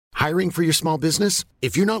Hiring for your small business?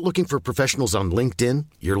 If you're not looking for professionals on LinkedIn,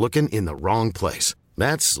 you're looking in the wrong place.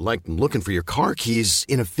 That's like looking for your car keys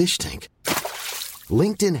in a fish tank.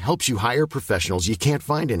 LinkedIn helps you hire professionals you can't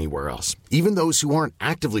find anywhere else, even those who aren't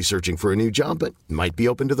actively searching for a new job but might be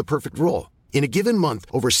open to the perfect role. In a given month,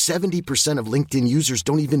 over 70% of LinkedIn users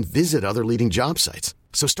don't even visit other leading job sites.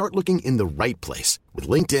 So start looking in the right place. With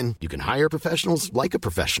LinkedIn, you can hire professionals like a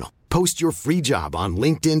professional. Post your free job on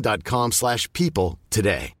linkedin.com/people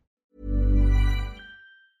today.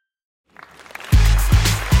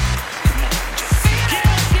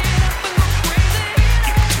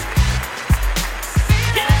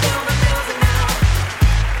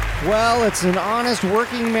 Well, it's an honest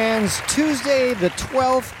working man's Tuesday, the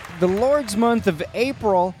 12th, the Lord's month of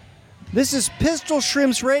April. This is Pistol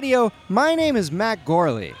Shrimps Radio. My name is Matt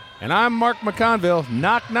Gorley. And I'm Mark McConville.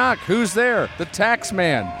 Knock, knock. Who's there? The tax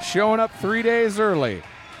man, showing up 3 days early.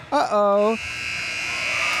 Uh-oh.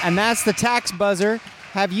 And that's the tax buzzer.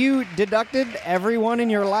 Have you deducted everyone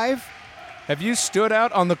in your life? Have you stood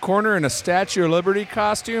out on the corner in a Statue of Liberty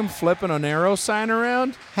costume, flipping an arrow sign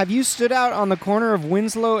around? Have you stood out on the corner of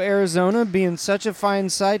Winslow, Arizona, being such a fine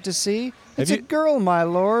sight to see? It's a girl, my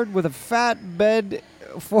lord, with a fat bed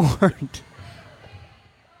Ford.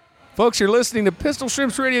 Folks, you're listening to Pistol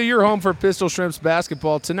Shrimps Radio, your home for Pistol Shrimps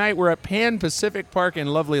basketball. Tonight, we're at Pan Pacific Park in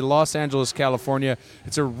lovely Los Angeles, California.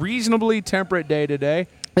 It's a reasonably temperate day today.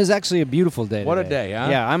 It's actually a beautiful day What today. a day, huh?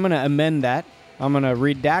 Yeah, I'm going to amend that. I'm going to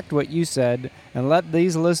redact what you said and let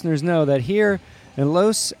these listeners know that here in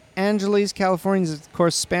Los Angeles, California is, of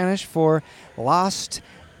course, Spanish for Los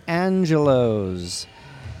Angelos.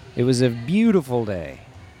 It was a beautiful day.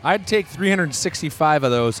 I'd take 365 of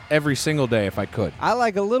those every single day if I could. I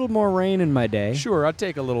like a little more rain in my day. Sure, I'd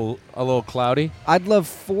take a little cloudy. I'd love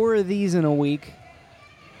 4 of these in a week.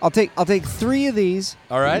 I'll take 3 of these.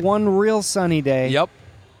 All right. 1 real sunny day. Yep.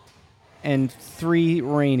 And 3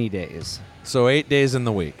 rainy days. So 8 days in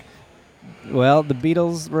the week. Well, the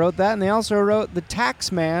Beatles wrote that, and they also wrote The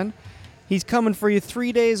Tax Man. He's coming for you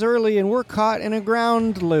 3 days early, and we're caught in a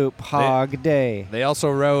ground loop. Hog day. They also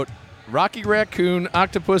wrote Rocky Raccoon,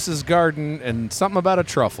 Octopus's Garden, and something about a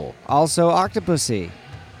truffle. Also Octopussy.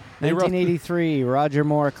 They wrote 1983, Roger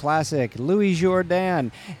Moore classic, Louis Jourdan.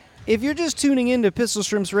 If you're just tuning into Pistol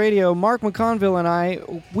Shrimps Radio, Mark McConville and I,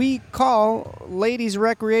 we call ladies'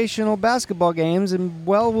 recreational basketball games, and,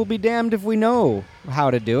 well, we'll be damned if we know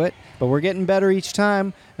how to do it. But we're getting better each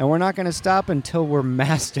time, and we're not going to stop until we're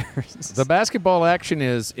masters. The basketball action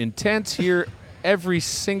is intense here every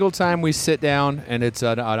single time we sit down, and it's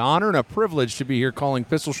an honor and a privilege to be here calling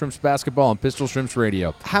Pistol Shrimps basketball on Pistol Shrimps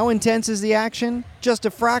Radio. How intense is the action? Just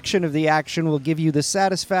a fraction of the action will give you the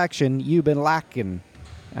satisfaction you've been lacking.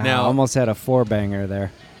 Now, almost had a 4-banger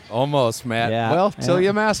there. Almost, Matt. Yeah, well, till yeah.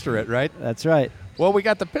 you master it, right? That's right. Well, we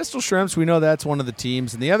got the Pistol Shrimps. We know that's one of the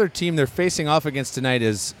teams. And the other team they're facing off against tonight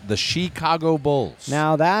is the Chicago Bulls.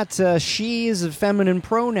 Now, that she is a feminine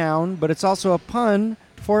pronoun, but it's also a pun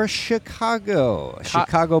for Chicago.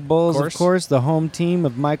 Chicago Bulls, of course, the home team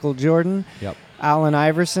of Michael Jordan, Yep. Allen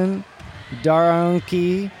Iverson,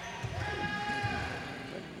 Donkey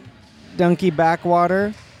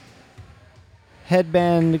Backwater,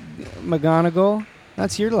 Headband McGonagall.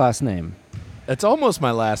 That's your last name. It's almost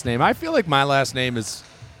my last name. I feel like my last name is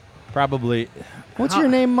probably... What's your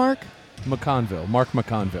name, Mark? McConville. Mark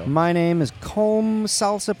McConville. My name is Colm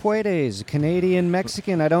Salsa Puedes,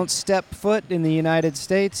 Canadian-Mexican. I don't step foot in the United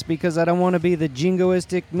States because I don't want to be the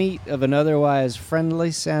jingoistic meat of an otherwise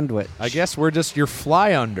friendly sandwich. I guess we're just your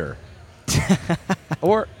fly under.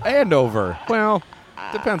 and over. Well,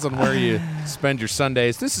 depends on where you spend your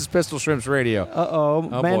Sundays. This is Pistol Shrimps Radio.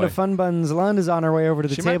 Amanda Funbuns Lund is on her way over to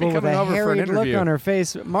the She might be table with coming a over for an harried look interview. on her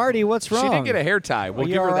face. Marty, what's wrong? She didn't get a hair tie. We'll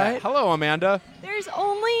give her all that. right? Hello, Amanda. There's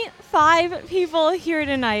only 5 people here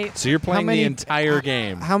tonight. So you're playing the entire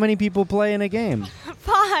game. How many people play in a game?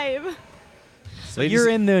 5. Ladies, You're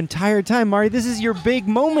in the entire time, Marty. This is your big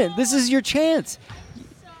moment. This is your chance.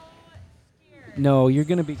 No, you're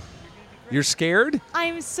going to be... You're scared?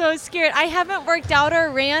 I'm so scared. I haven't worked out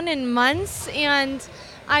or ran in months, and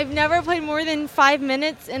I've never played more than 5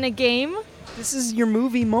 minutes in a game. This is your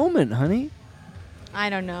movie moment, honey. I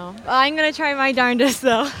don't know. I'm going to try my darndest,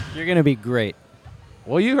 though. You're going to be great.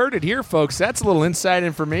 Well, you heard it here, folks. That's a little inside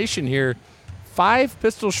information here. 5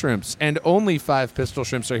 Pistol Shrimps, and only 5 Pistol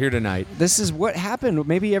Shrimps are here tonight. This is what happened.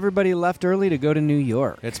 Maybe everybody left early to go to New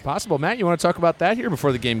York. It's possible. Matt, you want to talk about that here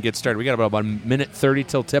before the game gets started? We got about a minute 30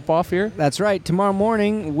 till tip-off here. That's right. Tomorrow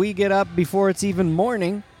morning, we get up before it's even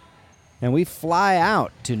morning and we fly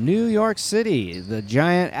out to New York City, the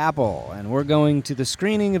Giant Apple, and we're going to the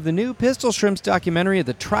screening of the new Pistol Shrimps documentary at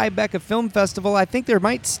the Tribeca Film Festival. I think there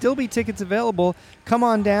might still be tickets available. Come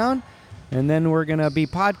on down, and then we're going to be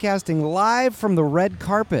podcasting live from the red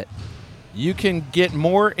carpet. You can get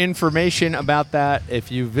more information about that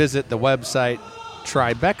if you visit the website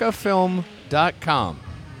tribecafilm.com.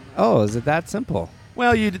 Oh, is it that simple?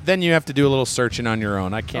 Well, then you have to do a little searching on your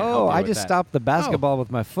own. I can't help you I with just that. stopped the basketball with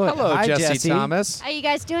my foot. Hello, Hi, Jesse Thomas. How you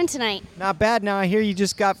guys doing tonight? Not bad. Now I hear you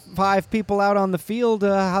just got 5 people out on the field.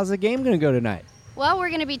 How's the game going to go tonight? Well, we're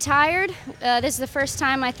going to be tired. This is the first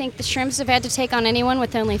time I think the Shrimps have had to take on anyone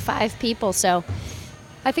with only 5 people, so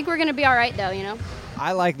I think we're going to be all right, though, you know?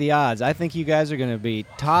 I like the odds. I think you guys are going to be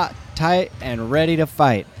taut, tight, and ready to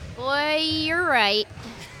fight. Boy, you're right.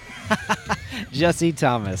 Jesse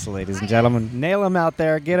Thomas, ladies and gentlemen. Nail him out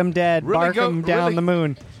there. Get him dead. Really Bark him down the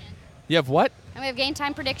moon. You have what? And we have game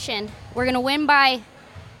time prediction. We're going to win by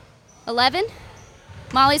 11.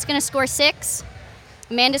 Molly's going to score 6.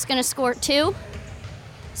 Amanda's going to score 2.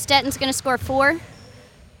 Stetton's going to score 4.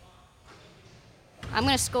 I'm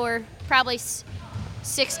going to score probably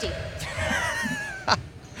 60.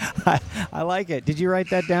 I like it. Did you write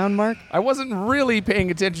that down, Mark? I wasn't really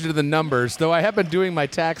paying attention to the numbers, though I have been doing my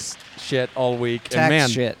tax shit all week. Tax and man,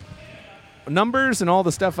 shit. numbers and all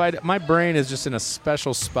the stuff my brain is just in a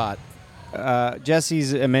special spot.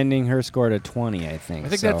 Jesse's amending her score to 20, I think. I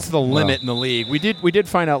think that's the limit in the league. We did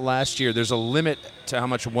find out last year there's a limit to how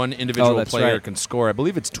much one individual that's player right. can score. I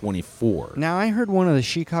believe it's 24. Now, I heard one of the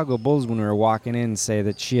Chicago Bulls when we were walking in say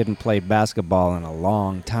that she hadn't played basketball in a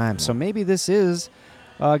long time. So maybe this is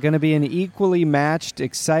going to be an equally matched,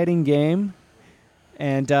 exciting game.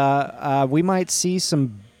 And we might see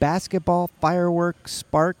some basketball fireworks,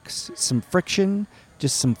 sparks, some friction,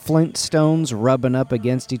 just some Flintstones rubbing up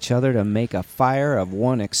against each other to make a fire of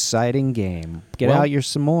one exciting game. Get out your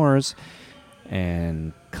s'mores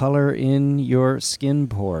and color in your skin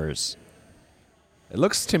pores. It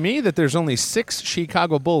looks to me that there's only 6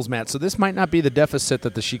 Chicago Bulls, Matt, so this might not be the deficit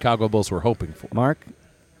that the Chicago Bulls were hoping for. Mark,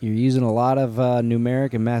 you're using a lot of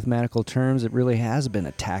numeric and mathematical terms. It really has been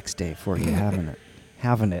a tax day for you, haven't it?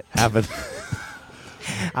 Haven't it?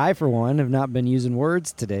 I, for one, have not been using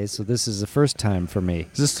words today, so this is the first time for me.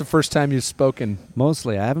 Is this the first time you've spoken?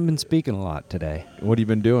 Mostly. I haven't been speaking a lot today. What have you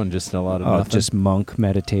been doing? Just a lot of nothing? Just monk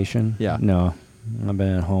meditation? Yeah. No. I've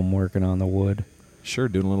been at home working on the wood. Sure,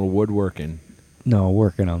 doing a little woodworking. No,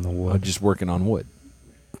 working on the wood. Just working on wood.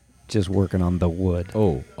 Just working on the wood.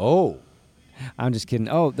 Oh. I'm just kidding.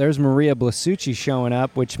 Oh, there's Maria Blasucci showing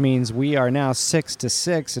up, which means we are now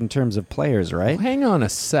 6-6 in terms of players, right? Well, hang on a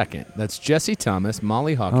second. That's Jesse Thomas,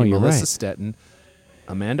 Molly Hawking, Oh, you're Melissa right. Stetton,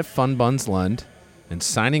 Amanda Funbuns Lund, and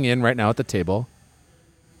signing in right now at the table,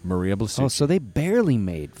 Maria Blasucci. Oh, so they barely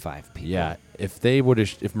made 5 people. Yeah,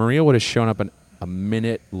 if Maria would have shown up a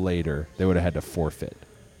minute later, they would have had to forfeit.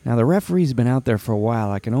 Now, the referee's been out there for a while.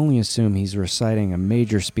 I can only assume he's reciting a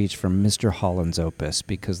major speech from Mr. Holland's opus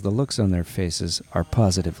because the looks on their faces are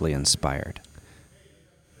positively inspired.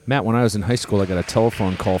 Matt, when I was in high school, I got a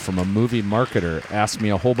telephone call from a movie marketer, asked me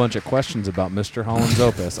a whole bunch of questions about Mr. Holland's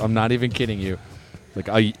opus. I'm not even kidding you. Like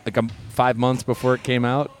 5 months before it came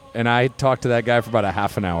out, and I talked to that guy for about a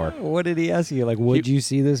half an hour. What did he ask you? Like, would you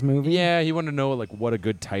see this movie? Yeah, he wanted to know what a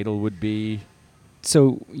good title would be.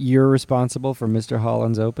 So you're responsible for Mr.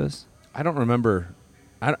 Holland's opus? I don't remember.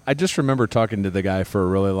 I just remember talking to the guy for a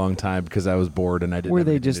really long time because I was bored and I didn't. Were have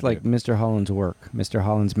they anything just to like do. Mr. Holland's work, Mr.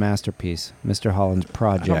 Holland's masterpiece, Mr. Holland's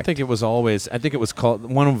project? I don't think it was always. I think it was called.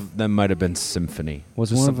 One of them might have been Symphony.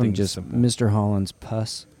 Was Just one of them something just simple. Mr. Holland's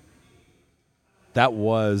puss? That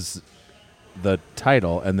was the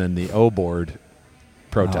title, and then the O board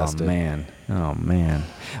protested. Oh, man.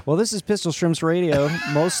 Well, this is Pistol Shrimps Radio,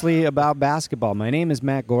 mostly about basketball. My name is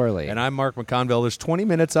Matt Gorley. And I'm Mark McConville. There's 20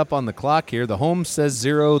 minutes up on the clock here. The home says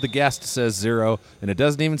 0, the guest says 0, and it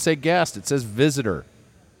doesn't even say guest, it says visitor.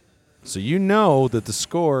 So you know that the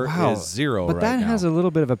score is 0 but right that now. has a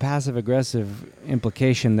little bit of a passive-aggressive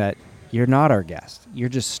implication that you're not our guest. You're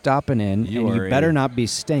just stopping in, You and you are better not be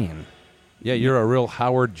staying. Yeah, you're a real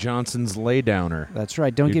Howard Johnson's laydowner. That's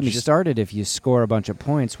right. Don't You're get me just- started. If you score a bunch of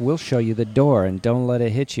points, we'll show you the door, and don't let it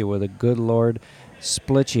hit you where the good Lord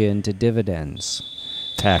split you into dividends.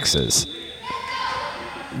 Taxes.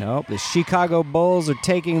 Nope. The Chicago Bulls are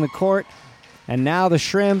taking the court, and now the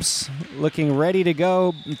Shrimps looking ready to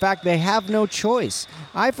go. In fact, they have no choice.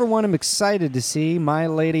 I, for one, am excited to see my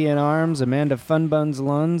lady in arms, Amanda Funbuns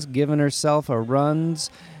Lund, giving herself a runs,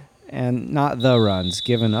 and not the runs,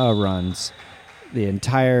 given a runs, the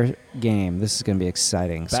entire game. This is going to be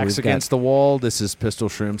exciting. Backs against the wall. This is Pistol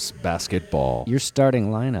Shrimps basketball. Your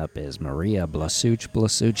starting lineup is Maria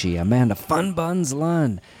Blasucci, Amanda Funbuns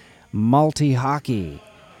Lund, Malty Hockey,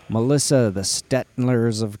 Melissa the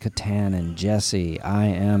Stettlers of Catan, and Jesse. I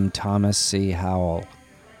am Thomas C. Howell.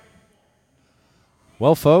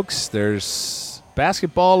 Well, folks, there's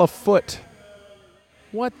basketball afoot.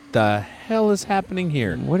 What the hell is happening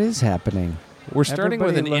here? What is happening? We're starting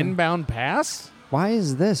with an Everybody inbound pass? Why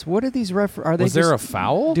is this? What are these are they Was there just a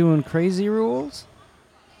foul? doing crazy rules?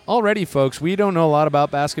 Already, folks, we don't know a lot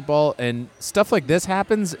about basketball, and stuff like this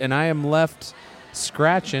happens, and I am left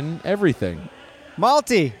scratching everything.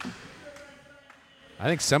 Malty. I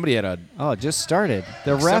think somebody had Oh, it just started.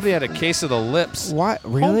 The ref. somebody had a case of the lips. What?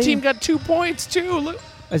 Really? Home team got 2 points, too. Look.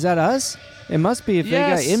 Is that us? It must be if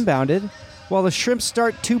Yes. they got inbounded. Well, the Shrimps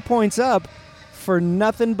start 2 points up for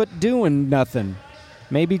nothing but doing nothing.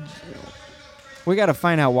 Maybe we got to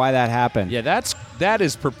find out why that happened. Yeah, that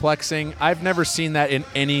is perplexing. I've never seen that in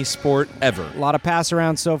any sport ever. A lot of pass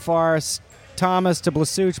around so far. Thomas to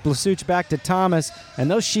Blasucci back to Thomas, and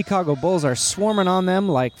those Chicago Bulls are swarming on them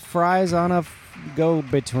like fries on a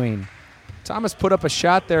go-between. Thomas put up a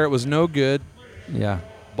shot there. It was no good. Yeah.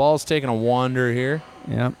 Ball's taking a wander here,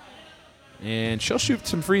 Yeah. and she'll shoot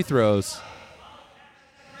some free throws.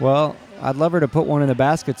 Well, I'd love her to put one in the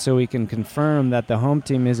basket so we can confirm that the home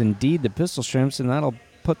team is indeed the Pistol Shrimps, and that'll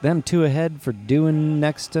put them 2 ahead for doing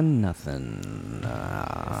next to nothing.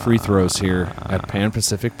 Free throws here at Pan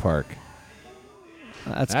Pacific Park.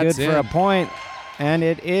 That's That's good for a in. point, and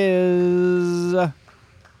it is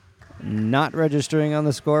not registering on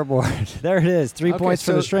the scoreboard. There it is, 3 Okay, points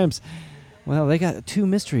for the so- Shrimps. Well, they got 2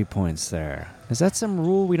 mystery points there. Is that some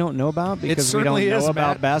rule we don't know about because we don't certainly know is,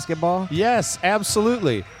 about Matt. basketball? Yes,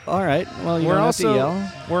 absolutely. All right. Well, you We're don't also have to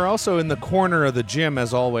yell. we're also in the corner of the gym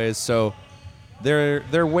as always, so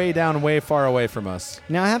they're way down, way far away from us.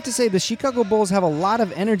 Now, I have to say the Chicago Bulls have a lot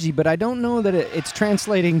of energy, but I don't know that it's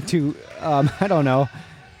translating to, I don't know,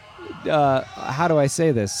 how do I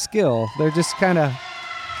say this? Skill. They're just kind of,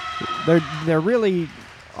 they're really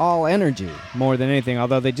all energy more than anything,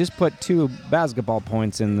 although they just put 2 basketball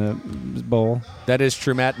points in the bowl. That is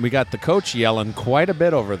true, Matt. We got the coach yelling quite a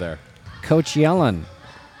bit over there. Coach Yellen.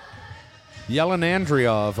 Yelling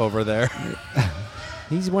Andriov over there.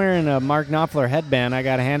 He's wearing a Mark Knopfler headband. I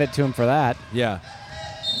got to hand it to him for that. Yeah.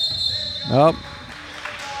 Oh.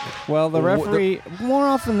 Well, the Well, referee, more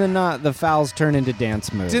often than not, the fouls turn into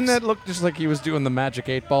dance moves. Didn't that look just like he was doing the Magic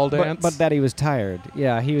 8-Ball dance? But that he was tired.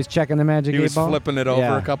 Yeah, he was checking the Magic 8 He was ball. flipping it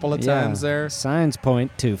over a couple of times there. Signs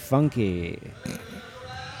point to Funky.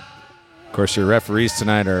 Of course, your referees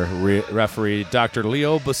tonight are referee Dr.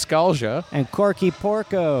 Leo Buscalja. And Corky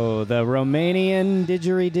Porco, the Romanian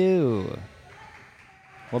didgeridoo.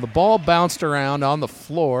 Well, the ball bounced around on the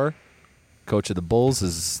floor. Coach of the Bulls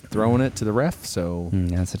is throwing it to the ref, so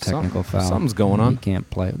That's a technical foul. something's going on. He can't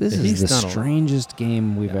play. This He's is the done a lot. strangest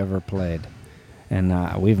game we've ever played. And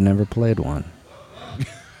we've never played one.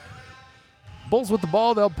 Bulls with the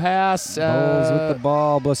ball, they'll pass. Bulls with the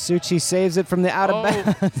ball. Blasucci saves it from the out of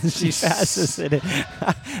bounds. She jeez. passes it.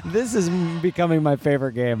 This is becoming my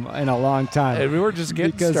favorite game in a long time. And we were just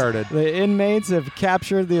getting because started. The inmates have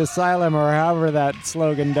captured the asylum, or however that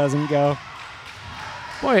slogan doesn't go.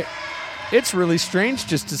 Boy, it's really strange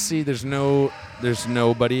just to see there's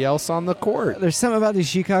nobody else on the court. There's something about these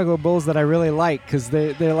Chicago Bulls that I really like because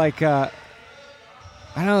they're like, I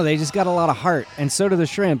don't know, they just got a lot of heart, and so do the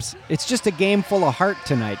Shrimps. It's just a game full of heart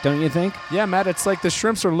tonight, don't you think? Yeah, Matt, it's like the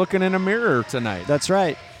Shrimps are looking in a mirror tonight. That's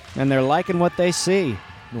right. And they're liking what they see.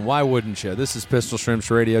 Why wouldn't you? This is Pistol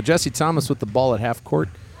Shrimps Radio. Jesse Thomas with the ball at half court.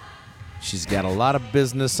 She's got a lot of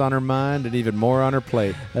business on her mind and even more on her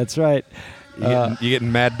plate. That's right. You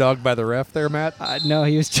getting mad dogged by the ref there, Matt? No,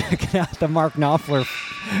 he was checking out the Mark Knopfler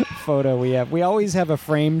photo we have. We always have a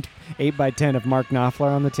framed 8x10 of Mark Knopfler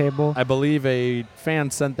on the table. I believe a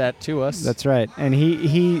fan sent that to us. That's right. And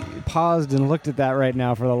he paused and looked at that right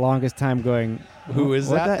now for the longest time going, Who is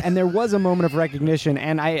what that? And there was a moment of recognition,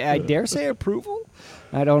 and I dare say approval?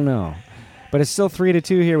 I don't know. But it's still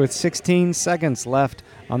 3-2 here with 16 seconds left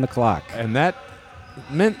on the clock. And that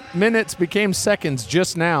minutes became seconds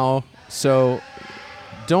just now, so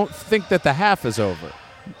don't think that the half is over.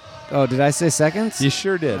 Oh, did I say seconds? You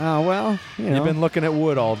sure did. Oh, well, you know. You've been looking at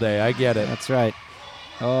wood all day. I get it. That's right.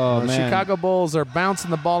 Oh, The man. Chicago Bulls are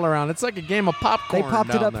bouncing the ball around. It's like a game of popcorn. They popped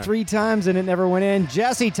it down up there. 3 times and it never went in.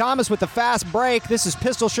 Jesse Thomas with the fast break. This is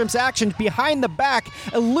Pistol Shrimps action behind the back.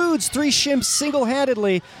 Eludes 3 Shrimps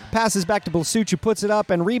single-handedly. Passes back to Blasuch, who puts it up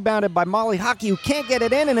and rebounded by Molly Hockey, who can't get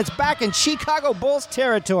it in, and it's back in Chicago Bulls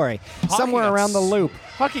territory. Somewhere got around the loop.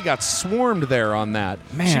 Hockey got swarmed there on that.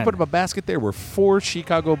 Man. She put up a basket there. Were 4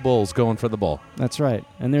 Chicago Bulls going for the ball. That's right.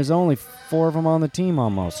 And there's only 4 of them on the team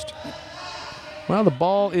almost. Well, the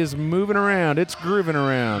ball is moving around. It's grooving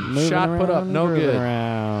around. Moving Shot put up, around, no grooving good.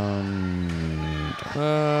 around.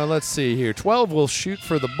 Let's see here. 12 will shoot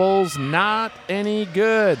for the Bulls. Not any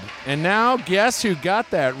good. And now, guess who got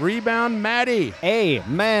that rebound? Maddie.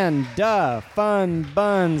 Amanda Fun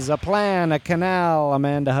Buns, a plan, a canal,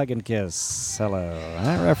 Amanda Hug and Kiss. Hello.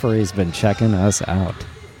 That referee's been checking us out.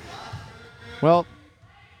 Well,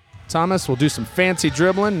 Thomas will do some fancy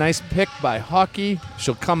dribbling. Nice pick by Hockey.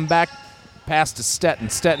 She'll come back pass to Stetton.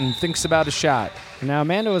 Stetton thinks about a shot. Now,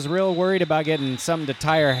 Amanda was real worried about getting something to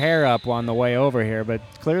tie her hair up on the way over here, but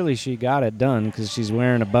clearly she got it done because she's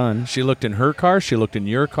wearing a bun. She looked in her car. She looked in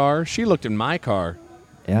your car. She looked in my car.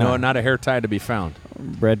 Yeah. No, not a hair tie to be found.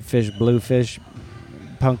 Redfish, bluefish,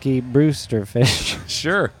 punky Brewster fish.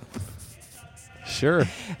 Sure. Sure.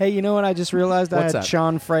 Hey, you know what? I just realized I What's had that?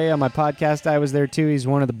 Sean Frey on my podcast. I was there too. He's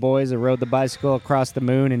one of the boys that rode the bicycle across the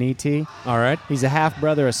moon in E.T. All right. He's a half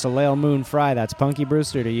brother of Soleil Moon Fry. That's Punky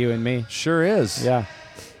Brewster to you and me. Sure is. Yeah.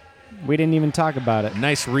 We didn't even talk about it.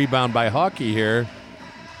 Nice rebound by Hockey here.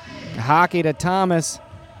 Hockey to Thomas.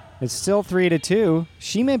 It's still 3-2.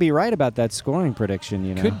 She may be right about that scoring prediction,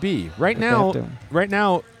 you know. Could be. Right But they have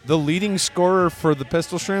now, to- the leading scorer for the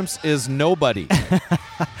Pistol Shrimps is nobody.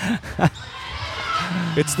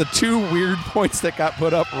 It's the 2 weird points that got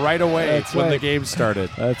put up right away That's when the right. game started.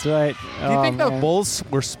 That's right. Do you think the Bulls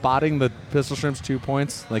were spotting the Pistol Shrimps 2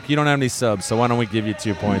 points? Like, you don't have any subs, so why don't we give you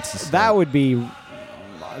 2 points? instead? That would be...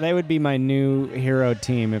 They would be my new hero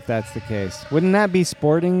team if that's the case. Wouldn't that be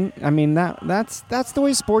sporting? I mean, that's the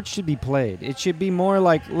way sports should be played. It should be more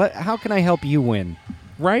like, how can I help you win?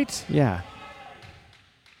 Right? Yeah.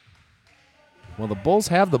 Well, the Bulls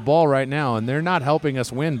have the ball right now, and they're not helping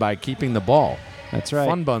us win by keeping the ball. That's right.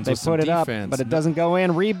 Fun Buns They with some put it defense. up, but it doesn't go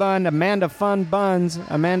in. Rebund, Amanda Fun Buns.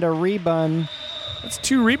 Amanda Rebund. It's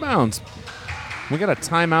 2 rebounds. We got a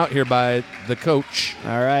timeout here by the coach.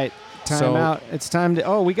 All right. Time out. It's time to...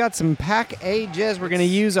 Oh, we got some pack ages. We're going to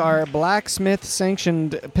use our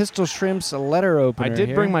blacksmith-sanctioned Pistol Shrimps letter opener I did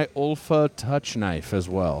here. bring my Olfa touch knife as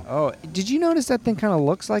well. Oh, did you notice that thing kind of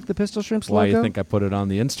looks like the Pistol Shrimps Why logo? you think I put it on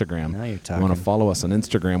the Instagram? Now you're You talking. want to follow us on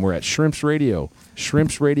Instagram? We're at Shrimps Radio.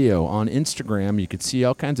 Shrimps Radio on Instagram. You can see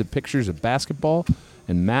all kinds of pictures of basketball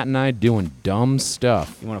and Matt and I doing dumb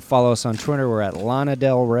stuff. You want to follow us on Twitter? We're at Lana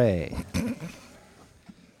Del Rey.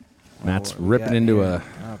 Matt's What we ripping got into here?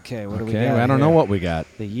 Okay, what do we Okay, got I don't know here? what we got.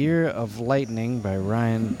 The Year of Lightning by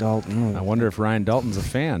Ryan Dalton. I wonder if Ryan Dalton's a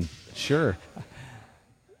fan. Sure.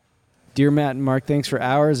 Dear Matt and Mark, thanks for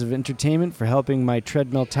hours of entertainment for helping my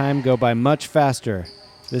treadmill time go by much faster.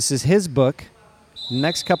 This is his book. The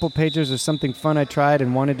next couple pages are something fun I tried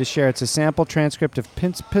and wanted to share. It's a sample transcript of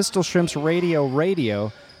Pistol Shrimps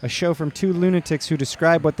Radio, a show from 2 lunatics who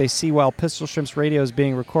describe what they see while Pistol Shrimps Radio is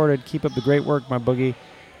being recorded. Keep up the great work, my boogie.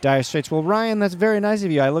 Dire Straits. Well, Ryan, that's very nice of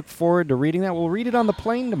you. I look forward to reading that. We'll read it on the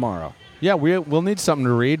plane tomorrow. Yeah, we'll need something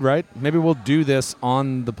to read, right? Maybe we'll do this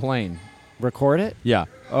on the plane. Record it? Yeah.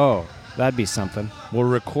 Oh, that'd be something. We'll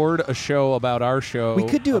record a show about our show. We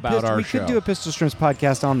could do about our we show. could do a Pistol Shrimps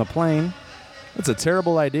podcast on the plane. That's a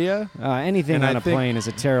terrible idea. Anything And on I a think plane is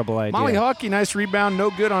a terrible idea. Molly Hockey, nice rebound. No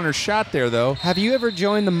good on her shot there, though. Have you ever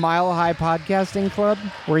joined the Mile High Podcasting Club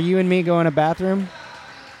where you and me go in a bathroom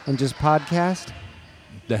and just podcast?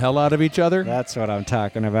 The hell out of each other. That's what I'm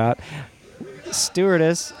talking about.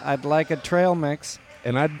 Stewardess, I'd like a trail mix.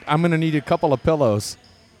 And I'm going to need a couple of pillows.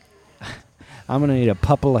 I'm going to need a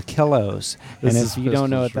couple of kilos. This and is if you don't Pistol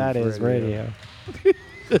know what that Shrimps is, Radio.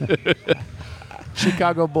 radio.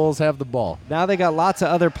 Chicago Bulls have the ball. Now they got lots of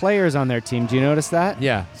other players on their team. Do you notice that?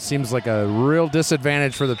 Yeah, seems like a real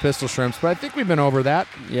disadvantage for the Pistol Shrimps, but I think we've been over that.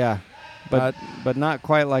 Yeah. But not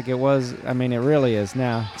quite like it was. I mean, it really is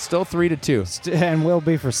now. Still 3-2. And will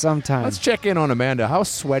be for some time. Let's check in on Amanda. How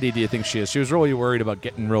sweaty do you think she is? She was really worried about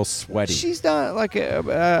getting real sweaty. She's not like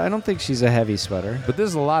I don't think she's a heavy sweater. But this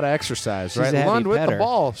is a lot of exercise, She's right? a heavy Lund with the petter.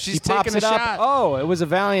 ball. She She's pops taking a it up. shot. Oh, it was a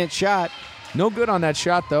valiant shot. No good on that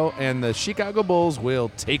shot, though, and the Chicago Bulls will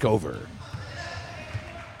take over.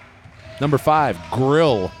 Number 5,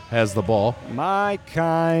 Grill has the ball. My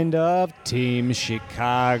kind of team,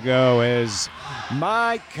 Chicago is.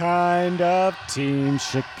 My kind of team,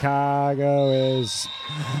 Chicago is.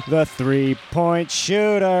 The three-point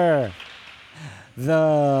shooter.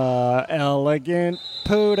 The elegant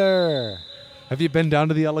pooter. Have you been down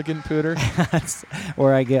to the Elegant Pooter? That's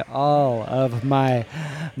where I get all of my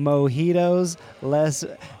mojitos, less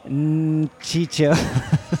chicho.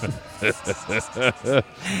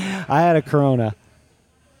 I had a Corona.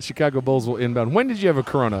 Chicago Bulls will inbound. When did you have a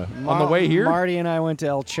Corona? On the way here? Marty and I went to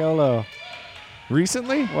El Cholo.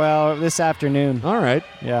 Recently? Well, this afternoon. All right.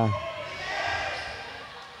 Yeah.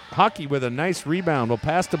 Hockey with a nice rebound. We'll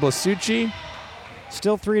pass to Blasucci.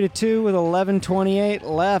 Still 3-2 with 11:28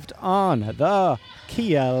 left on the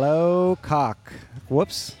Kilo Cock.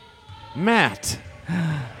 Whoops. Matt,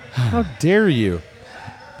 how dare you?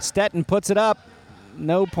 Stetton puts it up.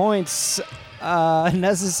 No points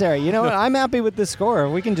necessary. You know what? I'm happy with this score.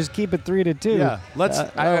 We can just keep it 3-2. Yeah, let's.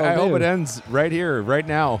 I hope it ends right here, right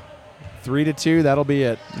now. 3-2. That'll be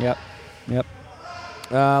it. Yep.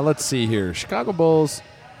 Let's see here. Chicago Bulls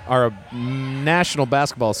are a National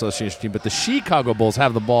Basketball Association team, but the Chicago Bulls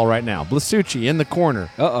have the ball right now. Blasucci in the corner.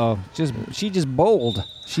 She just bowled.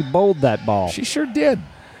 She bowled that ball. She sure did.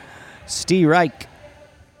 Steve Reich.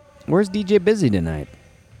 Where's DJ Busy tonight?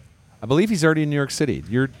 I believe he's already in New York City.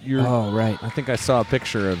 You're. Oh, right. I think I saw a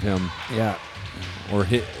picture of him, Yeah. or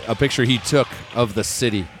a picture he took of the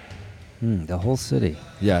city. The whole city.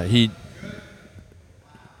 Yeah, he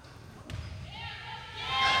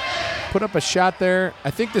put up a shot there.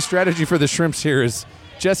 I think the strategy for the Shrimps here is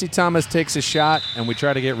Jesse Thomas takes a shot, and we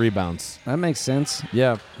try to get rebounds. That makes sense.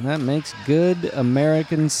 Yeah. That makes good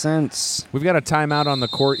American sense. We've got a timeout on the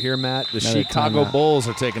court here, Matt. The Another Chicago timeout. Bulls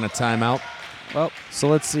are taking a timeout. Well, So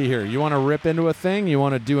let's see here. You want to rip into a thing? You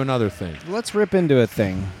want to do another thing? let's rip into a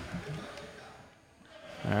thing.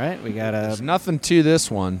 All right, we got There's a. nothing to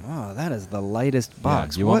this one. Oh, that is the lightest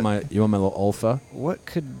box. Yeah, you want my little Ulfa? What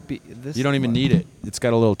could be this? You don't even need it. It's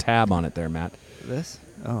got a little tab on it there, Matt. this.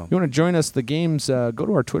 Oh, You want to join us? The games, go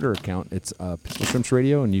to our Twitter account. It's Pistol Shrimps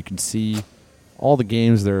Radio, and you can see all the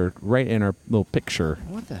games. They're right in our little picture.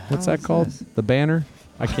 what the hell? What's that is called? this? The banner?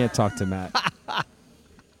 I can't talk to Matt.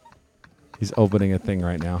 He's opening a thing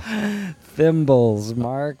right now. Thimbles,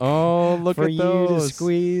 Mark. Oh, look for at you those. to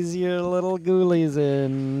squeeze your little ghoulies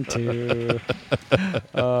into.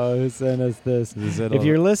 Oh, who sent us this? If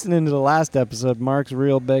you're listening to the last episode, Mark's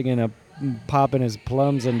real big into popping his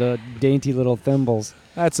plums into dainty little thimbles.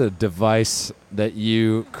 That's a device that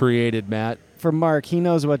you created, Matt. For Mark, he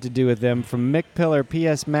knows what to do with them. From Mick Pillar,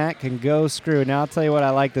 P.S. Matt can go screw. Now, I'll tell you what,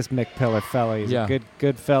 I like this Mick Pillar fella. He's Yeah. a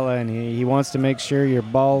good fella, and he wants to make sure your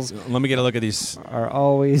balls Let me get a look at these. are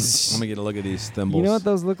always... Let me get a look at these thimbles. You know what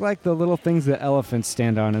those look like? The little things that elephants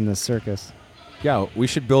stand on in the circus. Yeah, we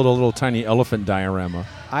should build a little tiny elephant diorama.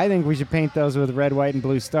 I think we should paint those with red, white, and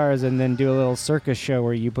blue stars and then do a little circus show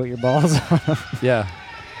where you put your balls on them. Yeah.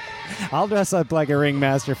 I'll dress up like a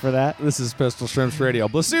ringmaster for that. This is Pistol Shrimps Radio.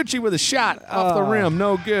 Blasucci with a shot off the rim.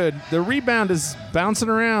 No good. The rebound is bouncing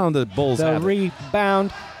around. The Bulls The have it.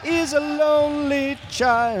 rebound is a lonely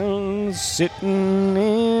child sitting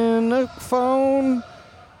in a phone.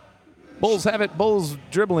 Bulls have it. Bulls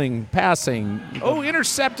dribbling, passing. Oh,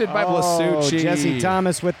 intercepted by Blasucci. Jesse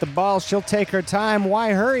Thomas with the ball. She'll take her time.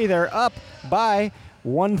 Why hurry? They're up by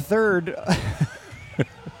 1/3.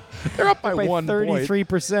 They're up by 1 point.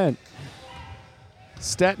 33%.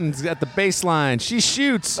 Stetton's at the baseline. She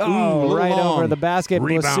shoots. Ooh, a Oh, little right long. over the basket.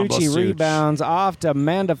 Rebound, Blasucci Blasucci. rebounds off to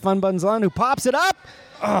Amanda Funbunsland, who pops it up.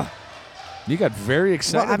 You got very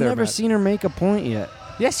excited Well, I've there, never Matt. seen her make a point yet.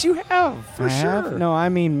 Yes, you have, for I sure. have? No, I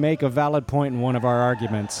mean make a valid point in one of our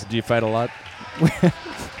arguments. Do you fight a lot?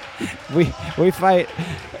 We fight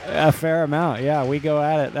a fair amount. Yeah, we go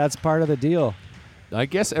at it. That's part of the deal. I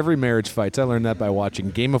guess every marriage fights. I learned that by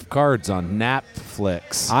watching Game of Cards on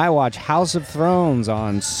Netflix. I watch House of Thrones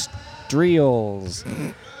on Streels.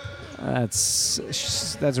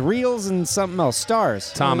 That's Reels and something else.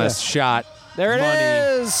 Stars. Thomas shot. There it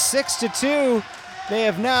Money. is. 6-2. They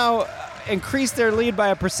have now increased their lead by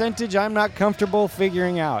a percentage I'm not comfortable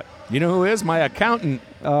figuring out. You know who is? My accountant.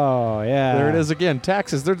 Oh, yeah. There it is again.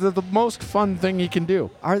 Taxes. They're the most fun thing you can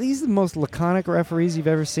do. Are these the most laconic referees you've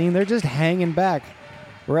ever seen? They're just hanging back.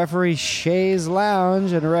 Referee Shay's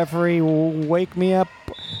Lounge and referee Wake Me Up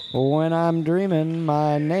When I'm Dreaming.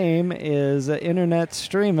 My name is Internet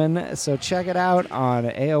Streaming, so check it out on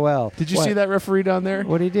AOL. Did you What? see that referee down there?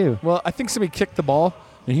 What did he do? Well, I think somebody kicked the ball,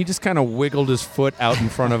 And he just kind of wiggled his foot out in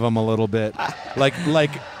front of him a little bit, like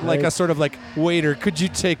a sort of like, waiter, could you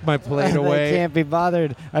take my plate away? They can't be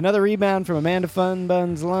bothered. Another rebound from Amanda Fun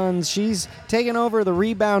Buns Lund. She's taken over the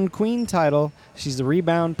rebound queen title. She's the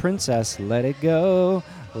rebound princess. Let it go,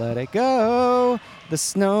 let it go. The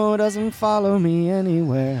snow doesn't follow me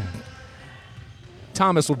anywhere.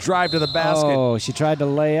 Thomas will drive to the basket. Oh, she tried to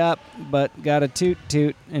lay up, but got a toot,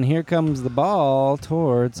 and here comes the ball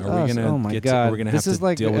towards us. Oh, my God. This is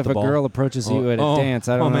like if a girl approaches you at a dance.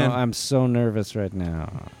 I don't know. Man. I'm so nervous right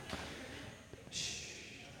now.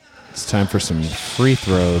 It's time for some free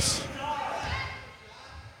throws.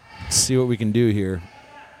 Let's see what we can do here.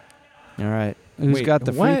 All right. Who's got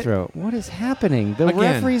the free throw? What is happening? The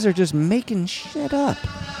referees are just making shit up.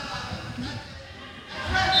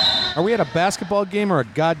 Are we at a basketball game or a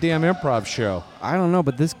goddamn improv show? I don't know,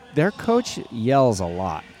 but their coach yells a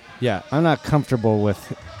lot. Yeah. I'm not comfortable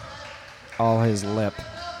with all his lip.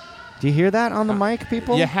 Do you hear that on the mic,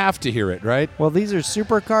 people? You have to hear it, right? Well, these are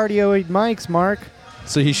super cardioid mics, Mark.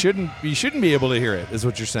 So he shouldn't be able to hear it, is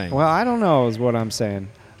what you're saying. Well, I don't know is what I'm saying.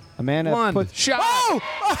 Amanda Lund, shot. Oh!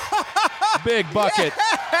 Big bucket.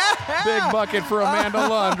 Yeah! Big bucket for Amanda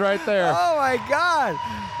Lund right there. Oh, my God.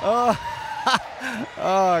 Oh.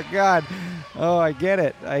 Oh, God. Oh, I get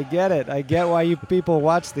it. I get why you people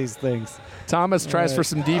watch these things. Thomas tries for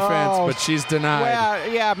some defense, but she's denied.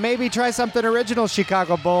 Well, yeah, maybe try something original,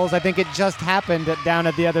 Chicago Bulls. I think it just happened down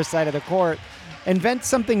at the other side of the court. Invent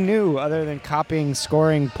something new other than copying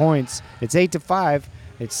scoring points. It's 8-5.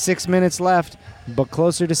 It's 6 minutes left, but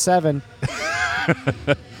closer to 7.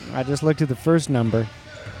 I just looked at the first number.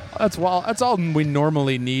 That's all we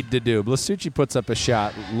normally need to do. Blasucci puts up a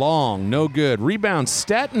shot. Long, no good. Rebound,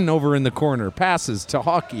 Stetton over in the corner. Passes to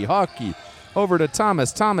Hockey. Over to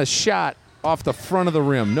Thomas. Thomas shot off the front of the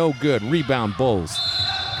rim. No good. Rebound, Bulls.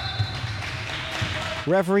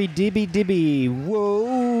 Referee Dibby.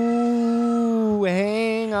 Whoa.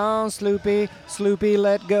 Hang on, Sloopy,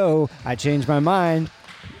 let go. I changed my mind.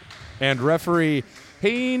 And referee...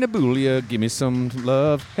 Hey, Nabulia, give me some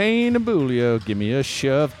love. Hey, Nabulia, give me a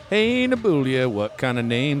shove. Hey, Nabulia, what kind of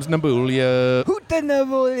name's Nabulia? Hoot the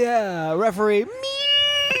Nabulia. Referee,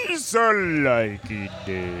 me so like it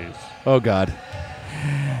is. Oh, God.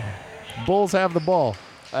 Bulls have the ball.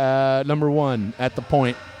 Number 1 at the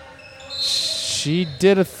point. She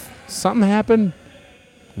did something happened?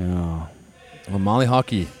 No. Well, Molly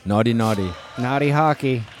Hockey. Naughty. Naughty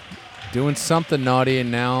Hockey. Doing something naughty, and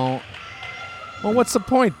now... Well, what's the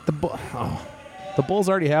point? The Bulls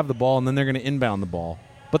already have the ball, and then they're going to inbound the ball.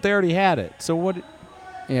 But they already had it. So what?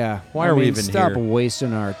 Yeah. Why are we even stop here? Stop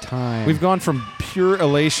wasting our time. We've gone from pure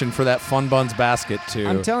elation for that Fun Buns basket to...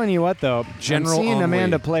 I'm telling you what, though. I'm seeing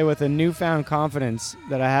Amanda play with a newfound confidence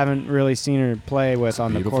that I haven't really seen her play with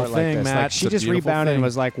on the court like this. Matt. Like, she just rebounded and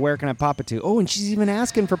was like, where can I pop it to? Oh, and she's even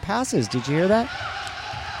asking for passes. Did you hear that?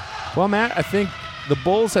 Well, Matt, I think... The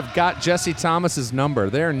Bulls have got Jessie Thomas's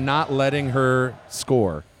number. They're not letting her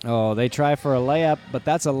score. Oh, they try for a layup, but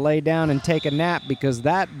that's a lay down and take a nap because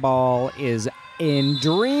that ball is in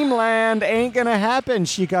dreamland. Ain't going to happen,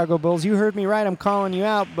 Chicago Bulls. You heard me right. I'm calling you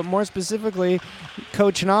out, but more specifically,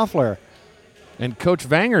 Coach Knopfler. And Coach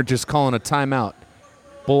Vanger just calling a timeout.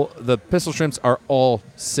 The Pistol Shrimps are all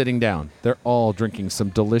sitting down. They're all drinking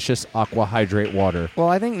some delicious Aqua Hydrate water. Well,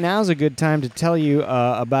 I think now's a good time to tell you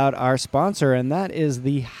about our sponsor, and that is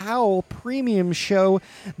the Howl Premium Show,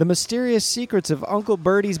 The Mysterious Secrets of Uncle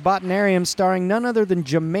Birdie's Botanarium, starring none other than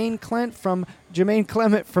Jermaine Clement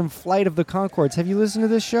from Flight of the Conchords. Have you listened to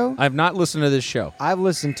this show? I've not listened to this show. I've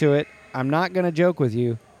listened to it. I'm not going to joke with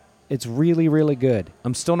you. It's really, really good.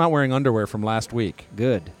 I'm still not wearing underwear from last week.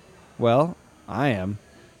 Good. Well, I am.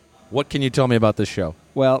 What can you tell me about this show?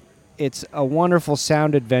 Well, it's a wonderful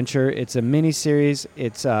sound adventure. It's a miniseries.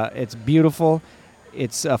 It's beautiful.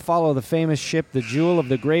 It's follow the famous ship, the Jewel of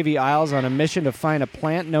the Gravy Isles, on a mission to find a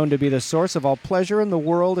plant known to be the source of all pleasure in the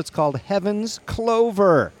world. It's called Heaven's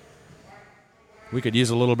Clover. We could use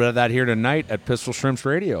a little bit of that here tonight at Pistol Shrimps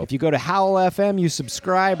Radio. If you go to Howl FM, you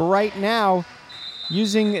subscribe right now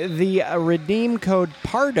using the redeem code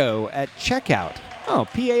PARDO at checkout. Oh,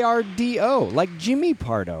 P-A-R-D-O, like Jimmy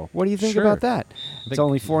Pardo. What do you think about that? It's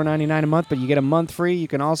only $4.99 a month, but you get a month free. You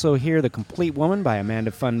can also hear The Complete Woman by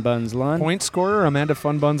Amanda Fun Buns Lund. Point scorer, Amanda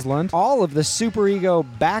Fun Buns Lund. All of the Super Ego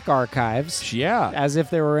back archives. Yeah. As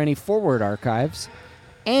if there were any forward archives.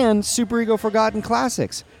 And Super Ego Forgotten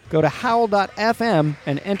Classics. Go to howl.fm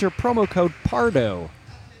and enter promo code PARDO.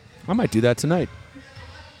 I might do that tonight.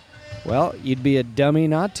 Well, you'd be a dummy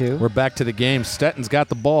not to. We're back to the game. Stetton's got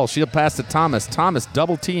the ball. She'll pass to Thomas. Thomas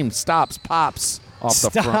double team, stops, pops. off the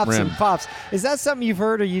front Stops rim. and pops. Is that something you've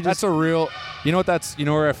heard, or you That's just? a real. You know what that's? You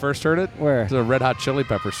know where I first heard it? Where? It's a Red Hot Chili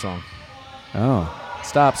Peppers song. Oh,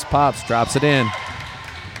 Stops, pops, drops it in.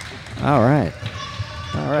 all right.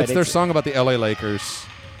 It's their song about the LA Lakers.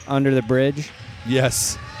 Under the Bridge.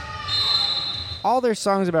 Yes. All their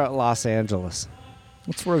songs about Los Angeles.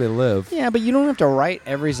 That's where they live. Yeah, but you don't have to write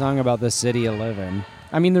every song about the city you live in.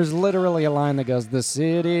 I mean, there's literally a line that goes, "The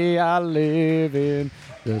city I live in,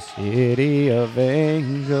 the city of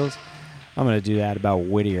angels." I'm going to do that about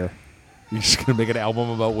Whittier. You're just going to make an album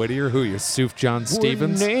about Whittier? Who, you Soof John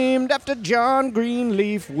Stevens? We're named after John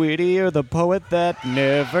Greenleaf Whittier, the poet that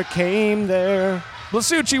never came there.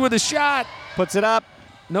 Blasucci with a shot. Puts it up.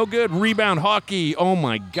 No good. Rebound hockey. Oh,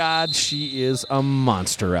 my God. She is a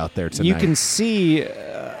monster out there tonight. You can see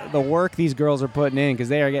the work these girls are putting in because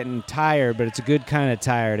they are getting tired, but it's a good kind of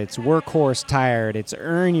tired. It's workhorse tired. It's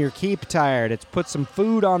earn your keep tired. It's put some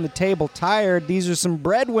food on the table tired. These are some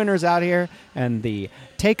breadwinners out here, and the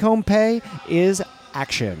take-home pay is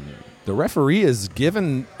action. The referee has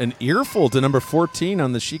given an earful to number 14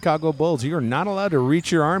 on the Chicago Bulls. You are not allowed to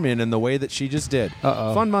reach your arm in the way that she just did.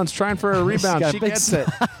 Uh-oh. Fun Month's trying for a rebound. got a She big gets it.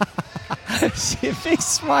 She a big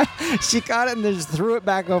smile. She got it and then just threw it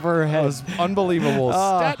back over her That head. was unbelievable.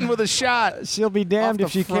 Oh. Staten with a shot. She'll be damned Off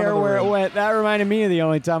if the she front care of the where it rim. went. That reminded me of the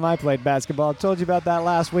only time I played basketball. I told you about that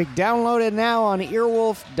last week. Download it now on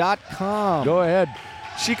earwolf.com. Go ahead.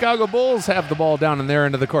 Chicago Bulls have the ball down in their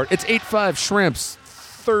end of the court. It's 8-5 Shrimps.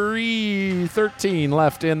 3:13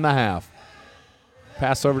 left in the half.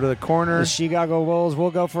 Pass over to the corner. The Chicago Bulls will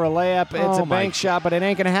go for a layup. It's Oh a my bank shot, but it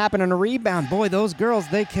ain't going to happen. And a rebound. Boy, those girls,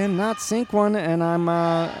 they cannot sink one. And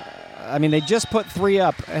they just put 3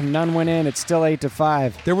 up and none went in. It's still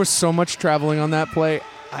 8-5. There was so much traveling on that play.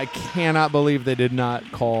 I cannot believe they did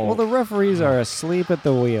not call. Well, the referees are asleep at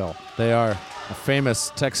the wheel. They are. A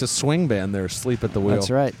famous Texas swing band. They're asleep at the wheel. That's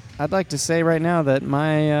right. I'd like to say right now that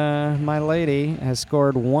my lady has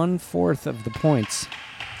scored 1/4 of the points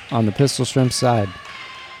on the Pistol Shrimp side.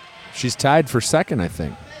 She's tied for second, I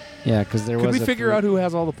think. Yeah, because there Could was we figure out who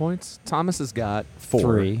has all the points? Thomas has got 4.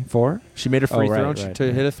 3, 4. She made a free Oh, right, throw right, to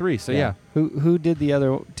right. hit a 3. So, yeah. Who did the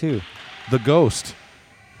other 2? The Ghost.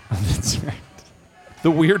 That's right. The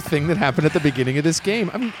weird thing that happened at the beginning of this game.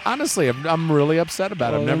 I mean, honestly, I'm really upset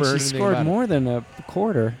about it. I've never heard she anything scored about more than a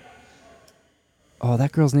quarter. Oh,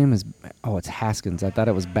 that girl's name is... Oh, it's Haskins. I thought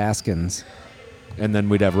it was Baskins. it. And then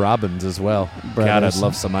we'd have Robbins as well. God, Brothers. I'd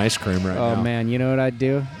love some ice cream right Oh, now. man. You know what I'd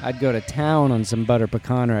do? I'd go to town on some butter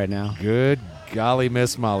pecan right now. Good golly,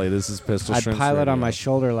 Miss Molly. This is Pistol I'd Shrimps pilot Radio. on my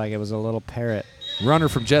shoulder like it was a little parrot. Runner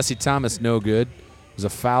from Jesse Thomas, no good. There's a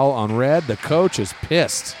foul on Red. The coach is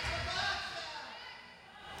pissed.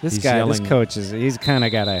 This He's guy, yelling- this coach he's kind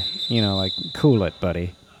of got to, cool it,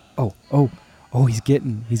 buddy. Oh, he's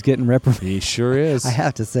getting reprimanded. He sure is. I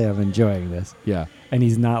have to say I'm enjoying this. Yeah. And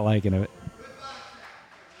he's not liking it.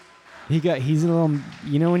 He's a little,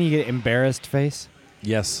 when you get embarrassed face?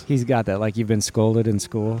 Yes. He's got that, like you've been scolded in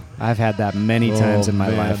school. I've had that many times in my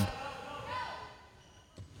man. life.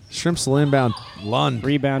 Shrimps will inbound. Lund.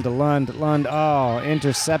 Rebound to Lund. Lund,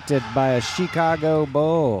 intercepted by a Chicago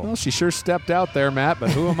Bull. Well, she sure stepped out there, Matt, but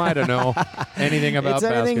who am I to know anything about It's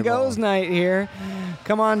basketball? anything goes night here.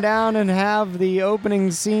 Come on down and have the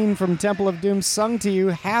opening scene from Temple of Doom sung to you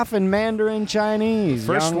half in Mandarin Chinese.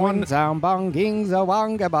 First Yang one- wen zang bang ging za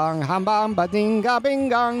wang ga bang ham bang ba ding ga bing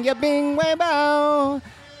gong ya bing wei bao.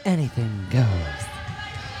 Anything goes.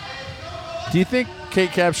 Do you think Kate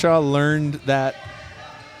Capshaw learned that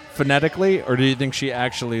phonetically, or do you think she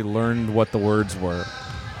actually learned what the words were?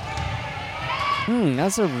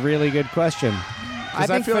 That's a really good question. I I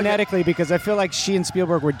think feel like phonetically because I feel like she and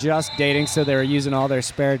Spielberg were just dating, so they were using all their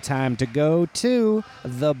spare time to go to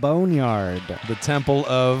the Boneyard. The Temple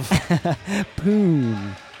of...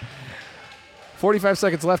 Poon. 45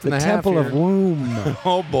 seconds left in The the Temple half of here. Womb.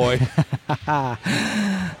 Oh, boy.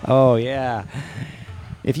 Oh, yeah.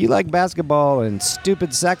 If you like basketball and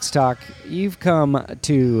stupid sex talk, you've come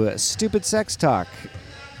to Stupid Sex Talk.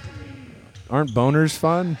 Aren't boners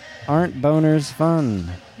fun? Aren't boners fun?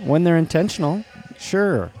 When they're intentional,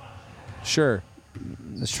 sure. Sure.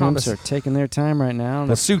 The Shrimps Thomas. are taking their time right now.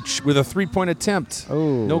 Lasuch with a three-point attempt.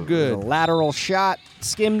 Oh, No good. the lateral shot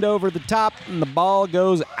skimmed over the top, and the ball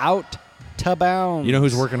goes out to bounds. You know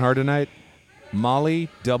who's working hard tonight? Molly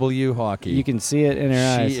W. Hockey. You can see it in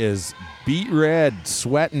her eyes. She is beat red,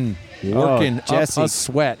 sweating, working up Jessie. a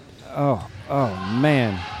sweat. Oh,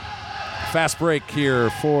 man. Fast break here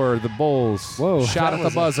for the Bulls. Whoa, Shot that at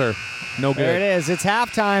was the buzzer. No good. There it is. It's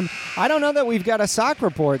halftime. I don't know that we've got a sock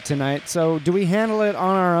report tonight, so do we handle it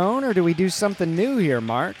on our own or do we do something new here,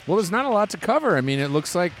 Mark? Well, there's not a lot to cover. I mean, it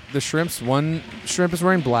looks like the Shrimps, one shrimp is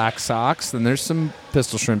wearing black socks, then there's some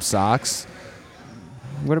Pistol Shrimp socks.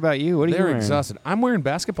 What about you? What are you They're wearing? exhausted. I'm wearing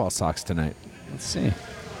basketball socks tonight. Let's see.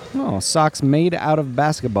 Oh, socks made out of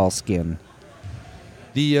basketball skin.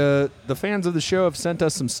 The fans of the show have sent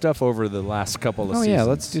us some stuff over the last couple of Oh, seasons. yeah,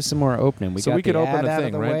 let's do some more opening. So got we could the open ad a out thing,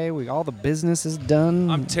 of the right? way. All the business is done.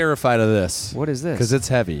 I'm terrified of this. What is this? Because it's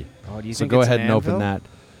heavy. Oh, do you So think go it's ahead an and open anvil?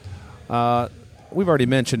 that. We've already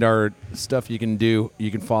mentioned our stuff you can do.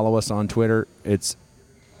 You can follow us on Twitter. It's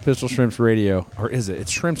Pistol Shrimps Radio. Or is it?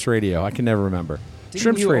 It's Shrimps Radio. I can never remember. Didn't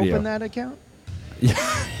Shrimps you Radio. open that account?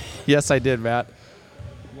 Yes, I did, Matt.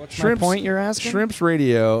 What's my point you're asking? Shrimps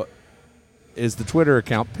Radio is the Twitter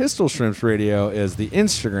account. Pistol Shrimps Radio is the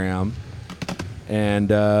Instagram. And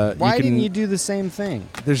Why didn't you do the same thing?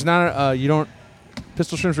 There's not you don't.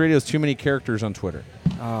 Pistol Shrimps Radio has too many characters on Twitter.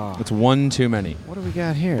 Oh. It's one too many. What do we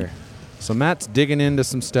got here? So Matt's digging into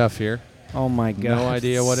some stuff here. Oh, my God. No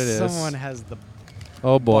idea what it is. Someone has the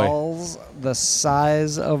Oh boy. balls the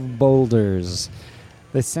size of boulders.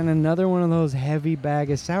 They sent another one of those heavy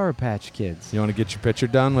bag of Sour Patch Kids. You want to get your picture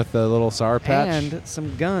done with the little Sour Patch? And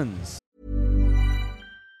some guns.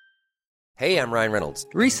 Hey, I'm Ryan Reynolds.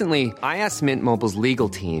 Recently, I asked Mint Mobile's legal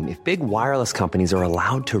team if big wireless companies are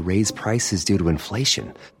allowed to raise prices due to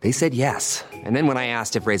inflation. They said yes. And then when I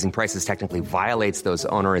asked if raising prices technically violates those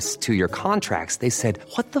onerous 2-year contracts, they said,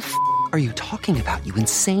 "What the f*** are you talking about, you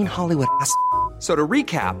insane Hollywood ass?" So to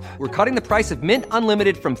recap, we're cutting the price of Mint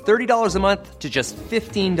Unlimited from $30 a month to just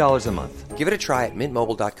 $15 a month. Give it a try at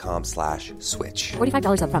mintmobile.com/switch.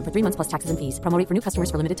 $45 up front for 3 months plus taxes and fees. Promo rate for new customers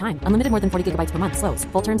for limited time. Unlimited more than 40 gigabytes per month. Slows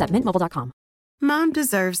full terms at mintmobile.com. Mom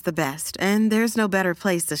deserves the best, and there's no better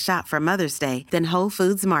place to shop for Mother's Day than Whole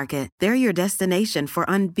Foods Market. They're your destination for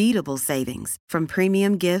unbeatable savings, from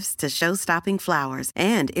premium gifts to show-stopping flowers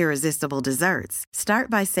and irresistible desserts. Start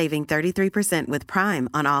by saving 33% with Prime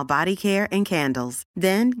on all body care and candles.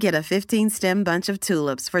 Then get a 15-stem bunch of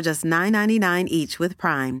tulips for just $9.99 each with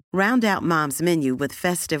Prime. Round out Mom's menu with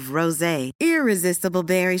festive rosé, irresistible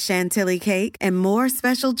berry chantilly cake, and more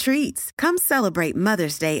special treats. Come celebrate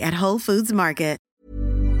Mother's Day at Whole Foods Market.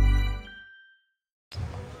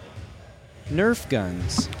 Nerf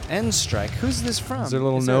guns. N-Strike. Who's this from? Is there a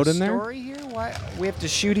little note in there? Story here? Why we have to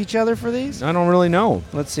shoot each other for these? I don't really know.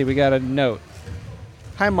 Let's see. We got a note.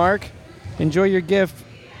 Hi, Mark. Enjoy your gift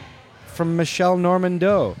from Michelle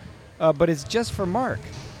Normando. But it's just for Mark.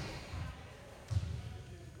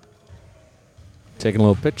 Taking a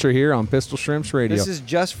little picture here on Pistol Shrimps Radio. This is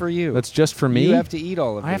just for you. That's just for me? You have to eat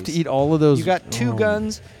all of these. I have to eat all of those. You got 2 Oh.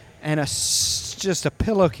 guns and just a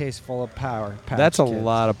pillowcase full of Power Patch That's a Kids.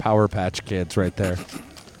 lot of Power Patch Kids right there.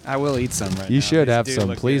 I will eat some right now. You should These have do some.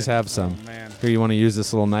 look Please good. have some. Oh, man. Here, you want to use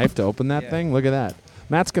this little knife to open that thing? Look at that.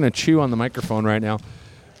 Matt's going to chew on the microphone right now.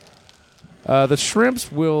 The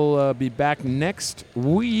Shrimps will be back next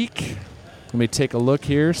week. Let me take a look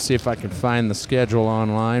here, see if I can find the schedule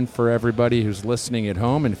online for everybody who's listening at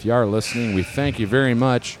home. And if you are listening, we thank you very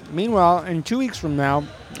much. Meanwhile, in 2 weeks from now,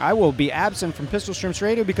 I will be absent from Pistol Shrimps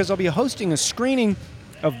Radio because I'll be hosting a screening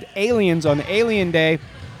of Aliens on Alien Day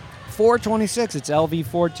 426. It's LV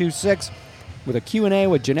 426 with a Q&A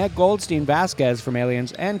with Jeanette Goldstein Vasquez from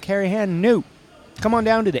Aliens and Carrie Hand Newt. Come on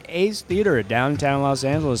down to the Ace Theater at downtown Los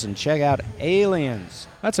Angeles and check out Aliens.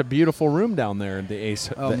 That's a beautiful room down there in the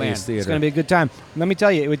Ace, Oh, the man, Ace Theater. it's going to be a good time. Let me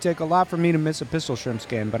tell you, it would take a lot for me to miss a Pistol Shrimps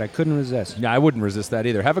game, but I couldn't resist. Yeah, I wouldn't resist that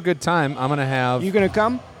either. Have a good time. I'm going to have. You going to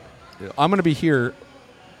come? I'm going to be here.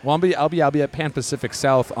 Well, I'll be at Pan Pacific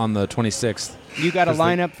South on the 26th. You got to 'Cause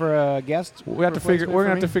line up for a guest? We have to figure. We're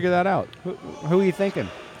going to have to figure that out. Who are you thinking?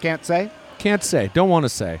 Can't say? Can't say. Don't want to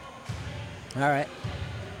say. All right.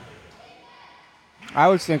 I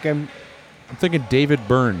was thinking. I'm thinking David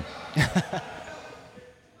Byrne.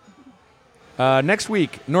 Next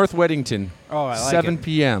week, North Weddington. Oh, I like 7 it.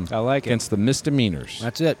 p.m. I like it. Against the Misdemeanors.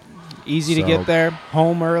 That's it. Easy to So- get there.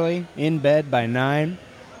 Home early. In bed by 9.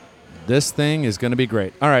 This thing is going to be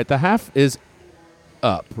great. All right, the half is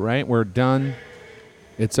up, right? We're done.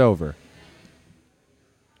 It's over.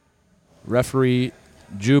 Referee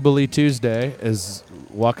Jubilee Tuesday is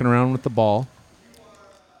walking around with the ball.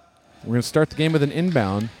 We're going to start the game with an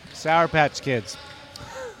inbound. Sour Patch Kids.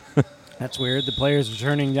 That's weird. The players are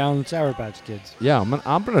turning down Sour Patch Kids. Yeah,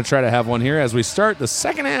 I'm going to try to have one here as we start the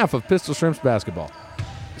second half of Pistol Shrimps basketball.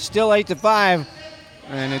 Still 8-5,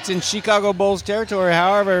 and it's in Chicago Bulls territory.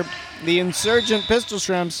 However, the insurgent Pistol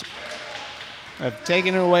Shrimps have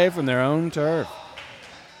taken it away from their own turf.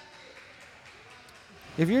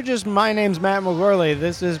 If you're just, my name's Matt McGorley,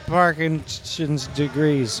 this is Parkinson's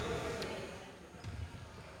degrees.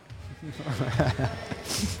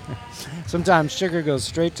 Sometimes sugar goes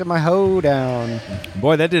straight to my hoedown.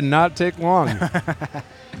 Boy, that did not take long.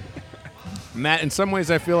 Matt, in some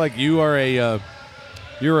ways I feel like you're a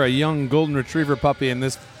young golden retriever puppy, and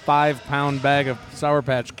this 5-pound bag of Sour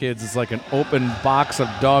Patch Kids is like an open box of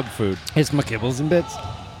dog food. It's my kibbles and bits.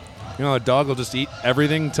 You know, a dog will just eat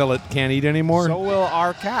everything until it can't eat anymore. So will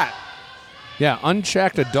our cat. Yeah,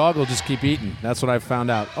 unchecked, a dog will just keep eating. That's what I've found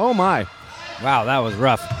out. Oh, my. Wow, that was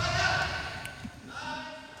rough.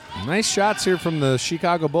 Nice shots here from the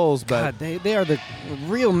Chicago Bulls, but God, they are the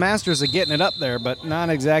real masters of getting it up there, but not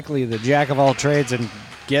exactly the jack of all trades and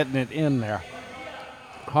getting it in there.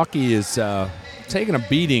 Hockey is taking a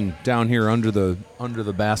beating down here under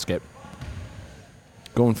the basket.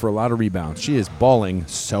 Going for a lot of rebounds. She is balling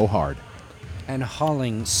so hard. And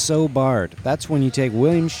hauling so barred. That's when you take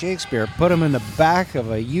William Shakespeare, put him in the back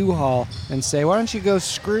of a U-Haul, and say, why don't you go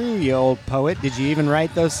screw, you old poet? Did you even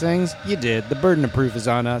write those things? You did. The burden of proof is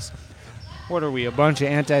on us. What are we, a bunch of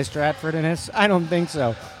anti-Stratfordianists? I don't think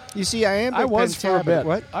so. You see, I was for a bit.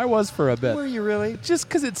 What? I was for a bit. Were you really? Just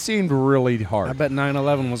because it seemed really hard. I bet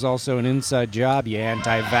 9/11 was also an inside job, you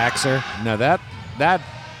anti-vaxxer. No, that,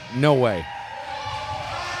 no way.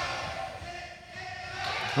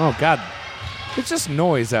 Oh, God. It's just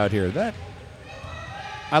noise out here.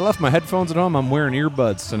 I left my headphones at home. I'm wearing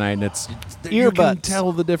earbuds tonight, and you can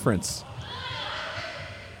tell the difference.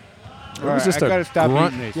 All right, I gotta stop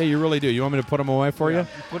grunt. eating these. Yeah, you really do. You want me to put them away for you?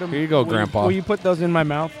 Here you go, Grandpa. Will you put those in my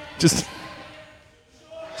mouth? Just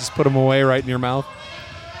put them away right in your mouth.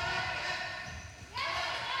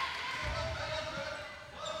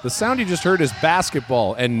 The sound you just heard is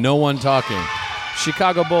basketball and no one talking.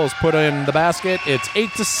 Chicago Bulls put in the basket. It's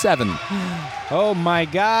 8-7. Oh, my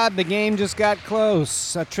God. The game just got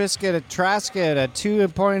close. A trisket, a trasket, a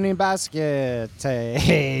 2-point basket.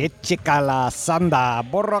 Hey, chicala, sanda,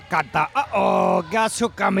 borrocata. Uh-oh, guess who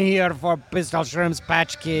come here for Pistol Shrimps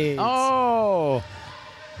Patch Kids? Oh.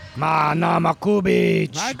 Ma nama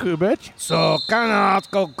Kubic. Hi, Kubic. So, can I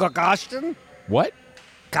ask a question? What?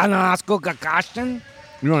 Can I ask a question?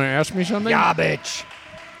 You want to ask me something? Yeah, bitch.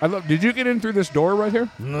 Did you get in through this door right here?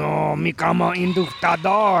 No, me come in the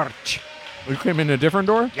door. You came in a different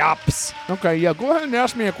door? Yups. Okay, yeah, go ahead and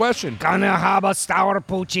ask me a question. Can I have a sour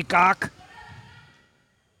poochie cock?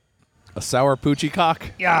 A sour poochie cock?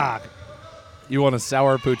 Yeah. You want a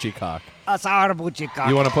sour poochie cock? A sour poochie cock.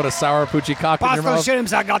 You want to put a sour poochie cock in your mouth? Pistol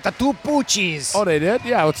Shrimps, I got the 2 poochies. Oh, they did?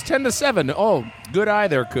 Yeah, it's 10-7. Oh, good eye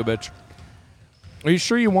there, Kubic. Are you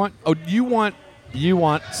sure you want... Oh, you want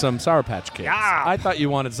some Sour Patch Kids. Yeah. I thought you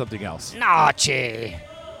wanted something else. Nachi.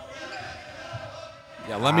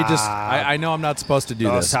 Yeah, let me just... I know I'm not supposed to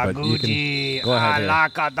do this, but you can... Go ahead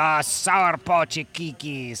here. The sour poochie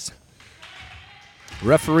kikis.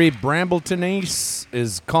 Referee Brambleton Ace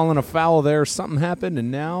is calling a foul there. Something happened,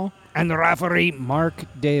 and now... And referee Mark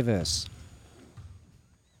Davis.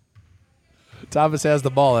 Thomas has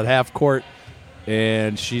the ball at half court,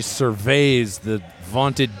 and she surveys the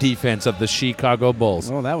vaunted defense of the Chicago Bulls.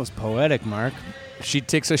 Oh, that was poetic, Mark. She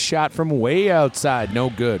takes a shot from way outside. No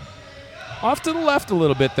good. Off to the left a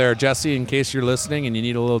little bit there, Jesse, in case you're listening and you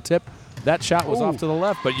need a little tip. That shot was off to the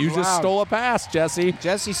left, but you just stole a pass, Jesse.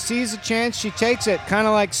 Jesse sees a chance, she takes it, kind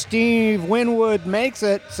of like Steve Winwood makes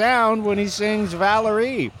it sound when he sings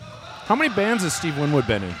Valerie. How many bands has Steve Winwood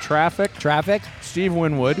been in? Traffic? Steve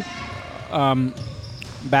Winwood.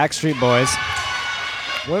 Backstreet Boys.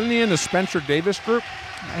 Wasn't he in the Spencer Davis group?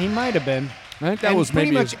 He might have been. I think that was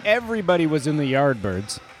maybe... pretty much everybody was in the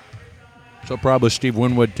Yardbirds. So probably Steve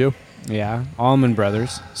Winwood, too. Yeah, Allman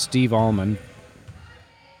Brothers. Steve Allman.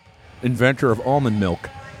 Inventor of almond milk.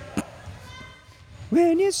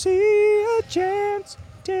 When you see a chance,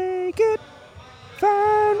 take it.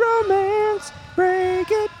 Find romance,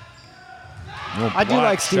 break it. Oh, I do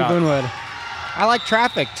like Steve Winwood. I like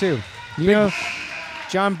Traffic, too. You know,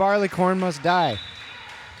 John Barleycorn Must Die.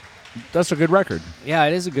 That's a good record. Yeah,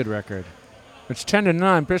 it is a good record. It's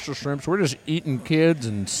 10-9, Pistol Shrimps. We're just eating kids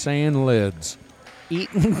and saying lids.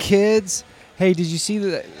 Eating kids? Hey, did you see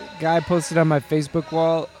the guy posted on my Facebook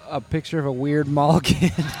wall a picture of a weird mall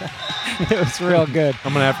kid? It was real good.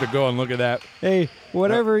 I'm going to have to go and look at that. Hey,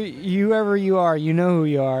 whatever you are, you know who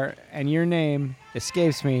you are, and your name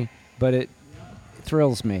escapes me, but it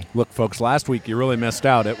thrills me. Look, folks, last week you really missed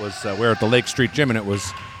out. It was we were at the Lake Street Gym, and it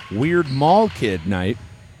was Weird Mall Kid Night.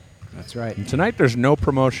 That's right. And tonight there's no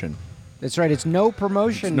promotion. That's right. It's no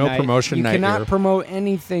promotion night. No promotion night. You cannot here. promote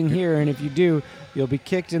anything here, and if you do, you'll be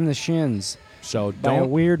kicked in the shins. So by a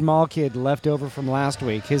weird mall kid left over from last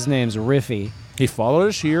week. His name's Riffy. He followed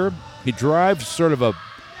us here. He drives sort of one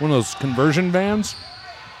of those conversion vans.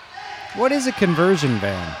 What is a conversion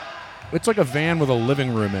van? It's like a van with a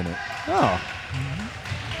living room in it. Oh.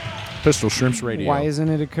 Pistol Shrimps Radio. Why isn't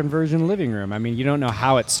it a conversion living room? I mean, you don't know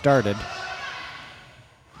how it started.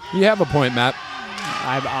 You have a point, Matt.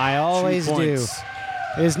 I always 2 do. points.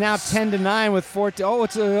 It is now 10-9 with 14.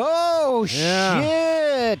 Oh,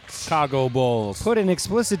 shit. Chicago Bulls. Put an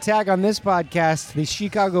explicit tag on this podcast. The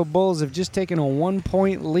Chicago Bulls have just taken a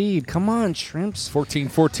 1-point lead. Come on, Shrimps.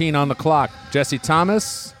 14-14 on the clock. Jesse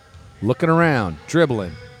Thomas looking around,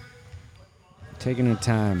 dribbling. Taking her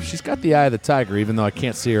time. She's got the eye of the tiger, even though I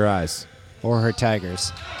can't see her eyes. Or her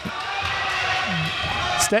tigers.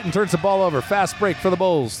 Stetton turns the ball over. Fast break for the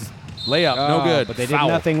Bulls. Layup, no good. But they Foul.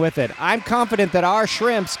 did nothing with it. I'm confident that our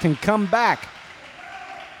Shrimps can come back.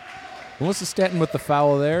 Melissa Stetton with the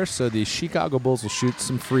foul there, so the Chicago Bulls will shoot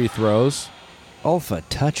some free throws. Ulfa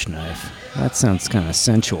touch knife. That sounds kind of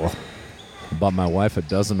sensual. I bought my wife a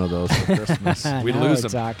dozen of those for Christmas. We Now lose we're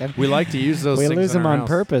them. talking. We like to use those We things lose in them our on house.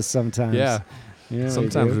 purpose sometimes. Yeah. Yeah,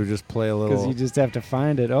 Sometimes we we just play a Because little. you just have to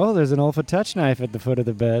find it. Oh, there's an Ulfa touch knife at the foot of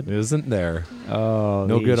the bed. Isn't there? Oh,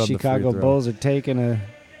 No the good on the free Chicago throw. Bulls are taking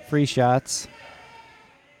free shots.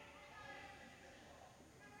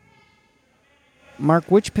 Mark,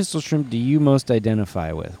 which pistol shrimp do you most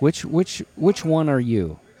identify with? Which one are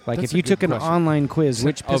you? Like, That's if a you good took an question. online quiz,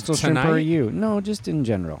 which Of pistol shrimp are tonight? you? No, just in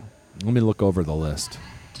general. Let me look over the list.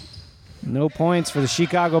 No points for the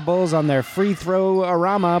Chicago Bulls on their free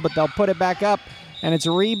throw-arama, but they'll put it back up, and it's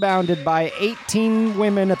rebounded by 18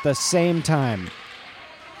 women at the same time.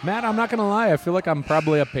 Matt, I'm not going to lie. I feel like I'm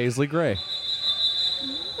probably a Paisley Gray.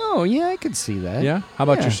 Oh, yeah, I could see that. Yeah? How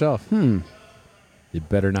about Yeah. yourself? You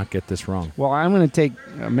better not get this wrong. Well, I'm going to take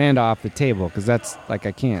Amanda off the table because that's, like,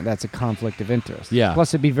 I can't. That's a conflict of interest. Yeah.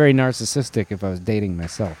 Plus, it'd be very narcissistic if I was dating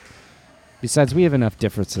myself. Besides, we have enough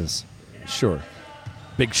differences. Sure.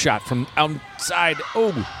 Big shot from outside.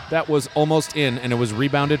 Oh, that was almost in, and it was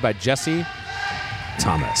rebounded by Jesse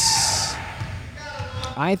Thomas.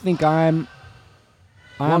 I think I'm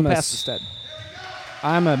Long a, pass to Stetton.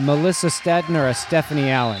 I'm a Melissa Stetton or a Stephanie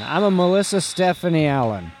Allen. I'm a Melissa Stephanie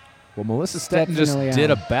Allen. Well, Melissa Stetton just Definitely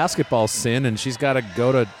did a Allen. basketball sin, and she's got to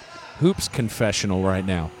go to Hoops Confessional right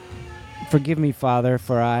now. Forgive me, Father,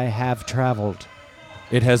 for I have traveled.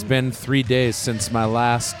 It has been 3 days since my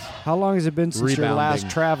last. How long has it been since your Rebounding. last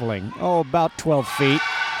traveling? Oh, about 12 feet.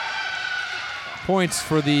 Points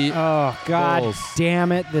for the Oh, God Bulls.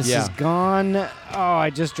 damn it. This Yeah. is gone. Oh, I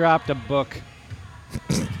just dropped a book.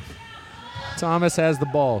 Thomas has the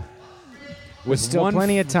ball. With Still one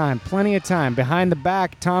plenty of time. Plenty of time. Behind the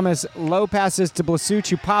back, Thomas low passes to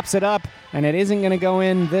Blasucci, pops it up, and it isn't going to go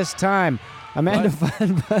in this time. Amanda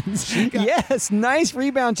Funbuns. Yes, nice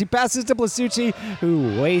rebound. She passes to Blasucci,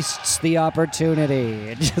 who wastes the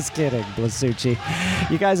opportunity. Just kidding, Blasucci.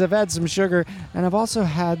 You guys have had some sugar, and I've also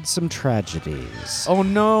had some tragedies. Oh,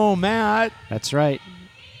 no, Matt. That's right.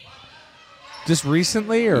 Just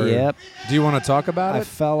recently, or Yep. do you want to talk about I it?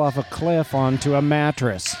 fell off a cliff onto a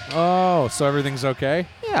mattress. Oh, so everything's okay?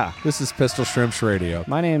 Yeah. This is Pistol Shrimps Radio,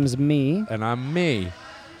 My name's Me. and I'm me.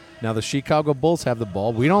 Now, the Chicago Bulls have the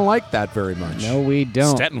ball. We don't like that very much. No, we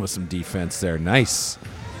don't. Stetton with some defense there. Nice.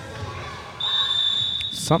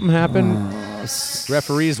 Something happened.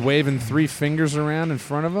 Referees waving 3 fingers around in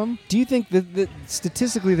front of him. Do you think that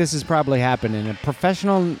statistically this has probably happened in a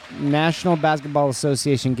professional National Basketball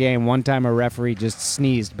Association game? One time a referee just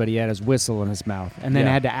sneezed, but he had his whistle in his mouth, and then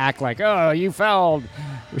Yeah. had to act like, "Oh, you fouled,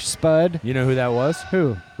 Spud." You know who that was?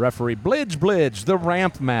 Who? Referee Blidge, the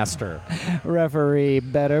ramp master. Referee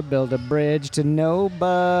better build a bridge to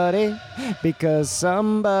nobody because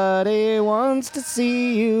somebody wants to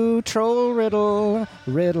see you troll riddle.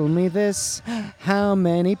 Riddle me this. How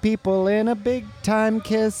many people in a big time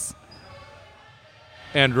kiss?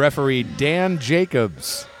 And referee Dan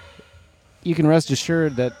Jacobs. You can rest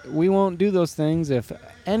assured that we won't do those things if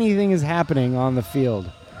anything is happening on the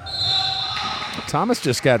field. Thomas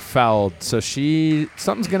just got fouled, so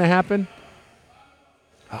something's going to happen.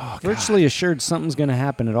 Oh, God. Virtually assured something's going to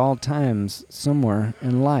happen at all times somewhere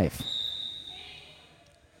in life.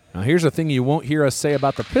 Now, here's the thing you won't hear us say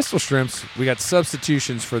about the Pistol Shrimps. We got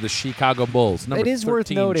substitutions for the Chicago Bulls. Number It is worth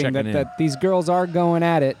 13 noting checking in. that these girls are going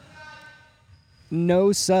at it.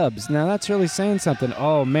 No subs. Now, that's really saying something.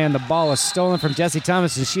 Oh, man, the ball is stolen from Jessie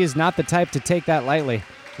Thomas, and she is not the type to take that lightly.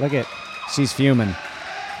 Look at, she's fuming.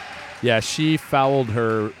 Yeah, she fouled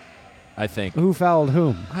her, I think. Who fouled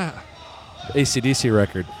whom? AC/DC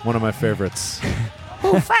record, one of my favorites.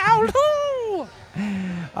 Who fouled who?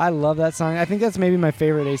 I love that song. I think that's maybe my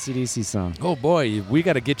favorite AC/DC song. Oh, boy. We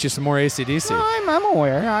got to get you some more AC/DC. No, I'm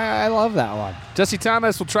aware. I love that one. Jesse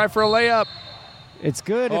Thomas will try for a layup. It's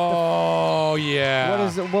good. Oh, yeah. What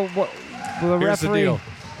is it? What the Here's referee? the deal.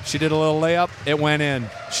 She did a little layup. It went in.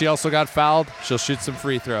 She also got fouled. She'll shoot some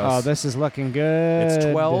free throws. Oh, this is looking good. It's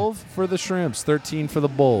 12 for the Shrimps, 13 for the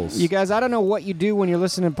Bulls. You guys, I don't know what you do when you're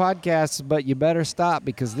listening to podcasts, but you better stop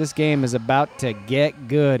because this game is about to get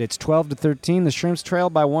good. It's 12-13. The Shrimps trail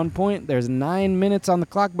by 1 point. There's 9 minutes on the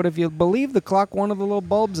clock, but if you believe the clock, one of the little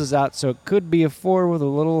bulbs is out, so it could be a 4 with a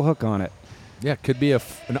little hook on it. Yeah, it could be an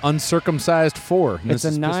uncircumcised 4. It's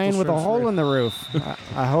a 9 with a hole in the roof.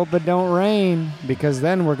 I hope it don't rain because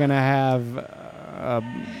then we're going to have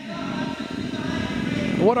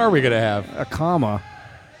what are we going to have? a comma.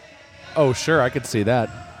 Oh, sure, I could see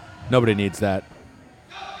that. Nobody needs that.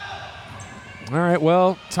 All right,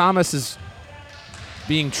 well, Thomas is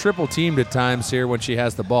being triple teamed at times here when she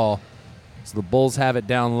has the ball. So the Bulls have it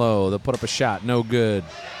down low. They'll put up a shot. No good.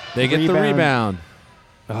 They get the rebound.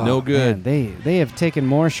 Oh, no good. Man, they have taken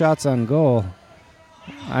more shots on goal.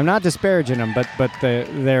 I'm not disparaging them, but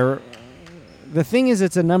the thing is,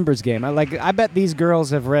 it's a numbers game. I bet these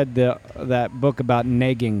girls have read that book about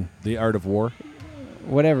negging. The Art of War?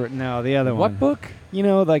 Whatever. No, the other one. What book? You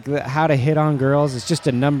know, like how to hit on girls. It's just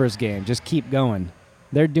a numbers game. Just keep going.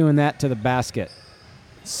 They're doing that to the basket.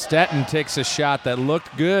 Stetton takes a shot that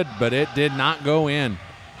looked good, but it did not go in.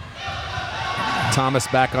 Thomas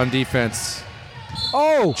back on defense.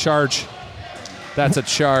 Oh! Charge. That's a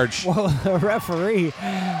charge. Well, the referee,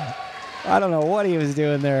 I don't know what he was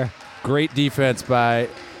doing there. Great defense by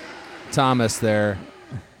Thomas there.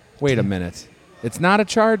 Wait a minute. It's not a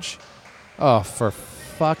charge? Oh, for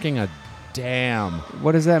fucking a damn.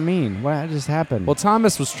 What does that mean? What just happened? Well,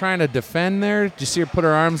 Thomas was trying to defend there. Did you see her put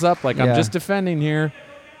her arms up like, I'm just defending here?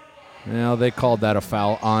 Well, they called that a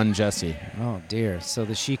foul on Jesse. Oh, dear. So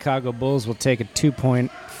the Chicago Bulls will take a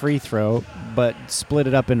 2-point free throw, but split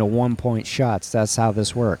it up into 1-point shots. That's how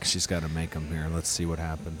this works. She's got to make them here. Let's see what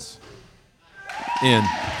happens. In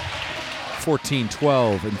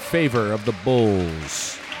 14-12 in favor of the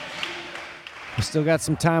Bulls. We still got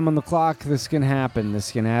some time on the clock. This can happen.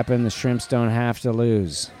 The Shrimps don't have to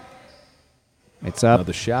lose. It's up.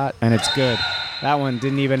 Another shot. And it's good. That one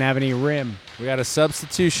didn't even have any rim. We got a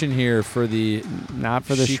substitution here for the Not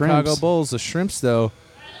for the Chicago Shrimps. Bulls. The Shrimps, though,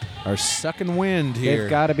 are sucking wind here. They've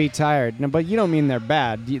got to be tired. No, but you don't mean they're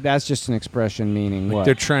bad. That's just an expression meaning Like what?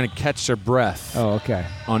 they're trying to catch their breath Oh, okay.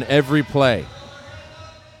 on every play.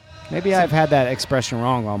 Maybe I've had that expression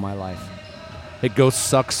wrong all my life. Hey, go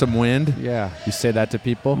suck some wind. Yeah. You say that to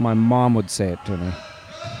people? My mom would say it to me.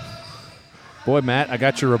 Boy, Matt, I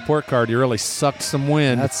got your report card. You really sucked some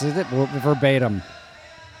wind. That's it. Verbatim.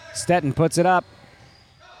 Stetton puts it up.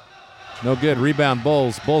 No good. Rebound,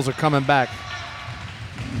 Bulls. Bulls are coming back.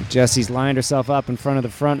 Jessie's lined herself up in front of the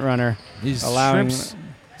front runner. These allowing. Shrimps.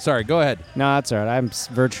 Sorry, go ahead. No, that's all right. I'm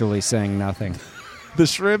virtually saying nothing. The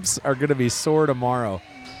Shrimps are going to be sore tomorrow.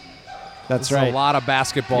 That's This right. is a lot of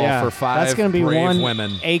basketball Yeah, for five that's gonna be brave one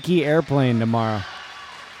women. achy airplane tomorrow.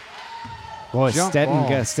 Boy, Jump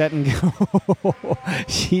Stetton.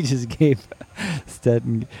 She just gave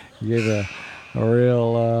Stetton a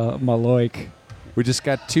real Maloik. We just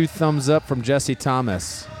got 2 thumbs up from Jesse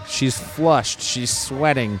Thomas. She's flushed. She's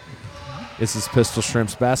sweating. This is Pistol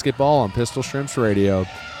Shrimps basketball on Pistol Shrimps Radio.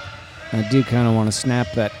 I do kind of want to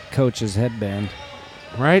snap that coach's headband.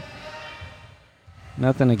 Right?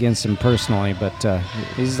 Nothing against him personally, but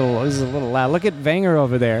he's a little loud. Look at Wenger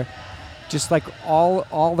over there. Just like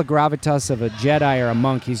all the gravitas of a Jedi or a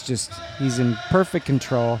monk, he's in perfect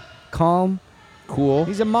control, calm, Cool.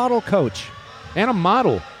 He's a model coach. And a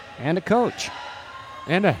model. And a coach.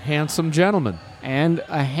 And a handsome gentleman. And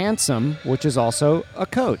a handsome, which is also a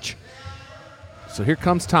coach. So here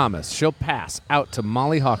comes Thomas. She'll pass out to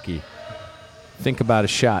Molly Hockey. Think about a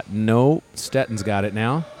shot. No, Stetton's got it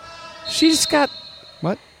now. She just got...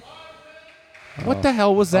 What? What the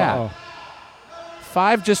hell was that? Uh-oh.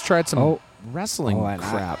 5 just tried some wrestling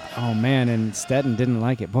crap. Oh, man, and Stetton didn't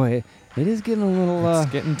like it. Boy, it is getting a little...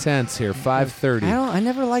 It's getting tense here. 5:30. I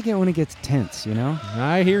never like it when it gets tense, you know?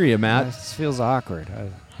 I hear you, Matt. It just feels awkward.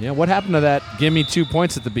 Yeah, what happened to that give me 2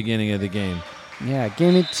 points at the beginning of the game? Yeah,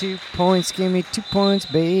 give me 2 points,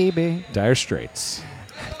 baby. Dire Straits.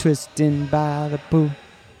 Twisting by the pool.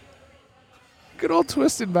 Good old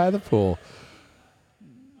Twisted by the Pool.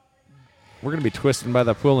 We're going to be twisting by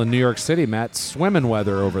the pool in New York City, Matt. Swimming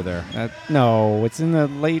weather over there. No, it's in the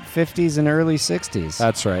late 50s and early 60s.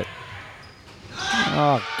 That's right.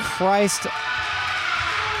 Oh, Christ.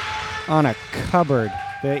 On a cupboard.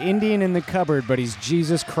 The Indian in the cupboard, but he's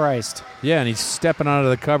Jesus Christ. Yeah, and he's stepping out of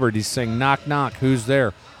the cupboard. He's saying, knock, knock, who's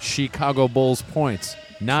there? Chicago Bulls points.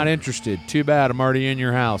 Not interested. Too bad, I'm already in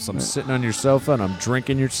your house. I'm sitting on your sofa, and I'm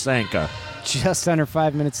drinking your Sanka. Just under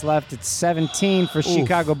 5 minutes left. It's 17 for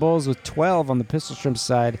Chicago Bulls with 12 on the Pistol Shrimp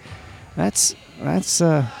side. That's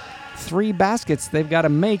 3 baskets they've got to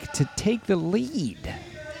make to take the lead.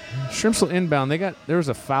 Shrimps will inbound. There was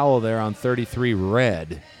a foul there on 33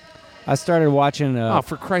 red. I started watching.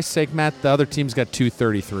 For Christ's sake, Matt, the other team's got 2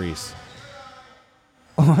 33s.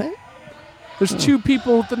 What? There's 2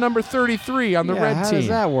 people with the number 33 on the red how team. does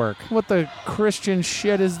that work? What the Christian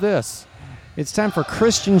shit is this? It's time for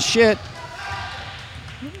Christian shit.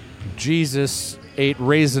 Jesus ate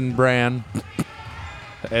Raisin Bran,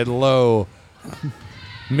 and lo,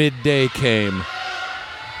 midday came.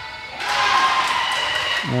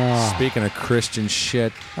 Speaking of Christian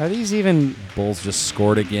shit, Are these even Bulls just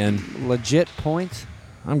scored again. legit points?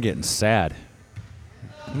 I'm getting sad.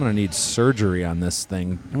 I'm going to need surgery on this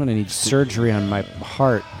thing. I'm going to need surgery on my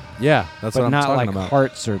heart. Yeah, that's But what I'm not talking like about.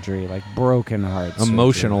 heart surgery, like broken heart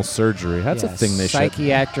Emotional surgery. That's a Yeah, thing they should.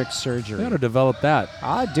 psychiatric surgery. They ought to develop that.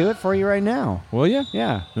 I'll do it for you right now. Will you?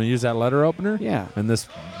 Yeah. Want to use that letter opener? Yeah. In this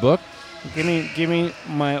book? Give me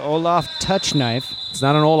my Olaf touch knife. It's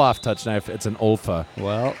not an Olaf touch knife. It's an Olfa.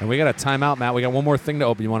 Well, And we got a timeout, Matt. We got one more thing to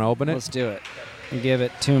open. You want to open it? let's do it. Give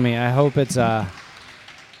it to me. I hope it's a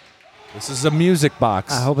This is a music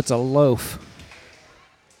box. loaf.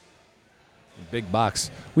 Big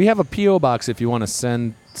box. We have a P.O. box if you want to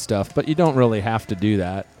send stuff, but you don't really have to do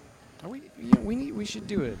that. We should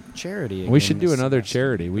do a charity. We should do another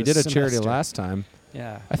charity. We did a charity last time.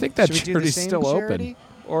 Yeah. I think that Should we do the charity's same still charity,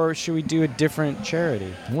 open. or should we do a different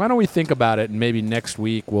charity? Why don't we think about it, and maybe next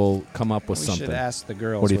week we'll come up with We something. should ask the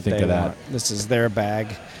girls What do you think they of that? want. This is their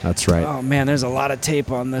bag. That's right. Oh man, there's a lot of tape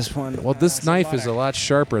on this one. Well, this knife is a lot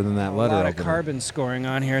sharper than that a letter lot of opener. carbon scoring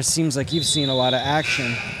on here. Seems like you've seen a lot of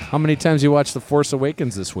action. How many times you watched The Force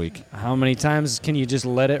Awakens this week? How many times can you just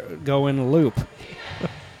let it go in loop?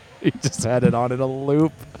 You just had it on in a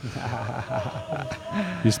loop.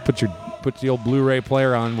 You just put the old Blu-ray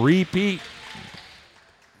player on repeat.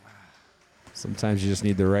 Sometimes you just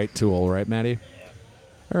need the right tool, right, Matty?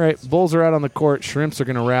 All right, Bulls are out on the court. Shrimps are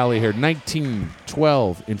going to rally here.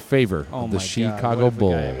 19-12 in favor Oh of the my Chicago God.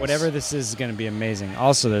 Bulls. Whatever this is going to be amazing.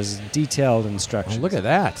 Also, there's detailed Oh, instructions. look at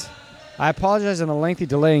that. I apologize on the lengthy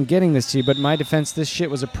delay in getting this to you, but in my defense, this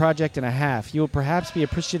shit was a project and a half. You will perhaps be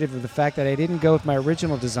appreciative of the fact that I didn't go with my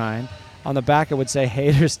original design. On the back, it would say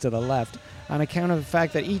haters to the left, on account of the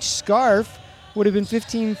fact that each scarf would have been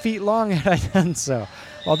 15 feet long had I done so.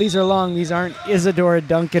 While these are long, these aren't Isadora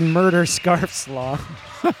Duncan murder scarves long.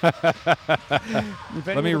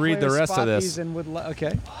 Let me read the rest of this.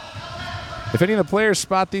 Okay. If any of the players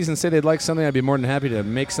spot these and say they'd like something, I'd be more than happy to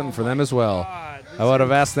make something for them as well. I would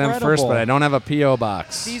have asked them first, but I don't have a P.O.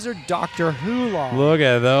 box. These are Doctor Who long. Look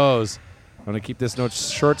at those. I'm going to keep this note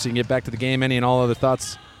short so you can get back to the game. Any and all other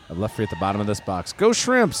thoughts I've left for you at the bottom of this box. Go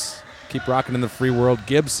Shrimps. Keep rocking in the free world.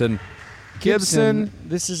 Gibson.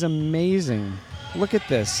 This is amazing. Look at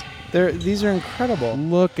this. These are incredible.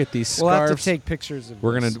 Look at these scarves. We'll have to take pictures of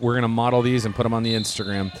We're gonna model these and put them on the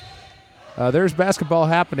Instagram. There's basketball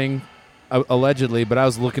happening, allegedly, but I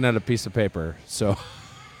was looking at a piece of paper, so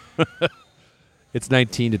it's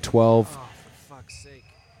 19-12. Oh, for fuck's sake.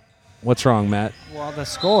 What's wrong, Matt? Well, the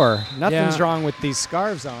score. Nothing's Yeah. wrong with these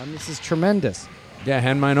scarves on. This is tremendous. Yeah,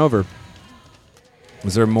 hand mine over.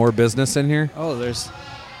 Was there more business in here? Oh, this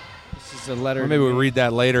is a letter. Or maybe we'll read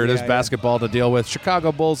that later. There's Yeah. basketball to deal with.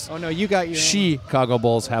 Chicago Bulls. Oh, no, you got your own. Chicago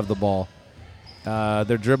Bulls have the ball.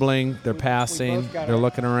 They're dribbling. They're passing. both got They're our-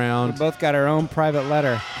 looking We around. both got our own private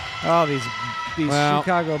letter. Oh, these Well-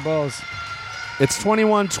 Chicago Bulls. It's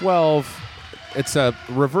 21-12. It's a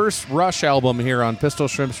reverse Rush album here on Pistol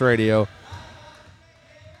Shrimps Radio.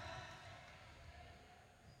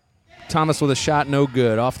 Thomas with a shot, no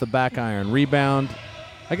good. Off the back iron. Rebound.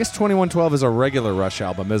 I guess 21-12 is a regular Rush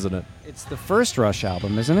album, isn't it? It's the first Rush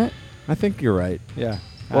album, isn't it? I think you're right. Yeah.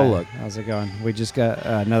 Well, Hi, look. How's it going? We just got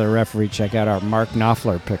another referee check out our Mark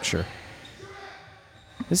Knopfler picture.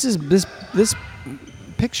 This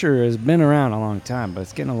picture has been around a long time, but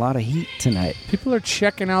it's getting a lot of heat tonight. People are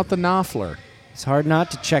checking out the Knopfler. It's hard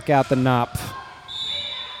not to check out the Knopf.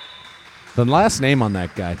 The last name on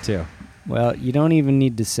that guy, too. Well, you don't even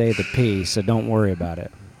need to say the P, so don't worry about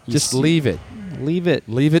it. Just leave it. Leave it.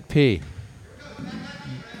 Leave it P.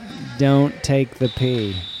 Don't take the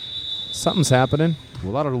P. Something's happening. A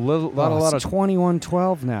lot of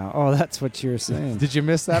 21-12 now. Oh, that's what you're saying. Did you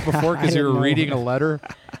miss that before I because you were didn't know. reading a letter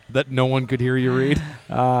that no one could hear you read?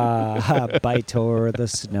 Baitor the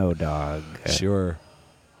Snow Dog. Sure.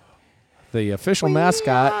 the official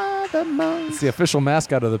mascot. It's the official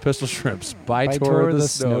mascot of the Pistol Shrimps, Bytor the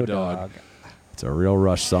Snow Dog. It's a real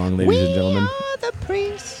Rush song, ladies and gentlemen. Are the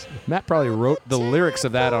priests. Matt probably wrote the lyrics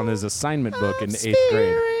of that on his assignment book in 8th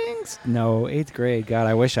grade. No, 8th grade. God,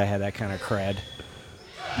 I wish I had that kind of cred.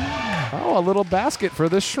 Oh, a little basket for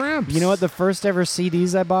the Shrimps. You know what the first ever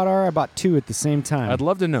CDs I bought are? I bought 2 at the same time. I'd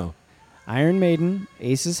love to know. Iron Maiden,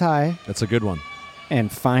 Aces High, That's a good one. and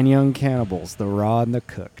Fine Young Cannibals, The Raw and the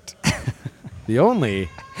Cooked. The only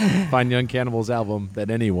Fine Young Cannibals album that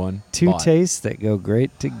anyone 2 bought. tastes that go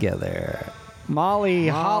great together. Molly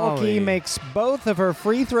Molly. Holke makes both of her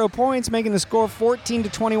free throw points, making the score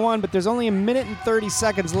 14-21, but there's only a minute and 30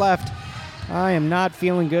 seconds left. I am not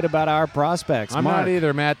feeling good about our prospects. I'm Mark. not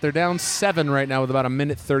either, Matt. They're down 7 right now with about a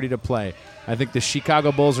minute 30 to play. I think the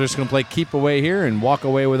Chicago Bulls are just going to play keep away here and walk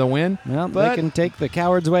away with a win. Well, but they can take the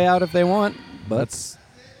coward's way out if they want. But that's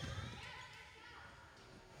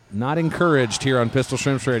not encouraged here on Pistol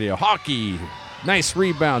Shrimps Radio. Hockey. Nice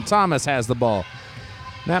rebound. Thomas has the ball.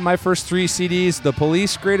 Matt, my first 3 CDs, The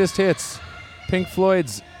Police Greatest Hits, Pink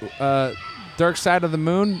Floyd's Dark Side of the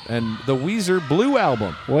Moon, and the Weezer Blue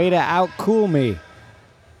Album. way to outcool me.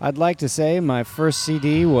 I'd like to say my first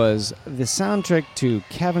CD was the soundtrack to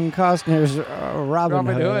Kevin Costner's Robin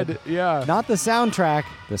Hood. Yeah. Not the soundtrack,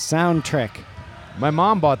 the soundtrack My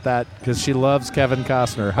mom bought that because she loves Kevin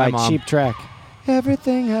Costner. Hi, by Mom. Cheap Track.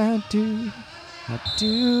 Everything I do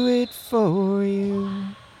it for you.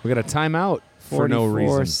 We got a timeout for no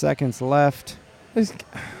 44 reason. seconds left.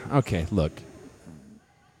 Okay, look.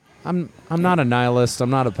 I'm not a nihilist. I'm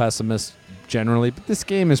not a pessimist generally, but this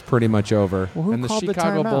game is pretty much over. Well, who and the called the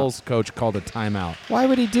Chicago timeout? Bulls coach called a timeout Why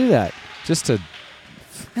would he do that? just to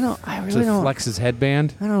I really don't. flex his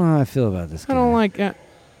headband. I don't know how I feel about this. I don't like it.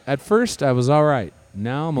 At first, I was all right.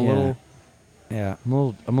 Now I'm a Yeah. little, Yeah.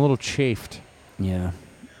 I'm a little chafed. Yeah.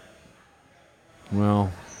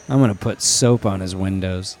 Well, I'm gonna put soap on his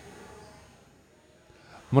windows.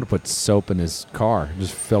 I'm gonna put soap in his car.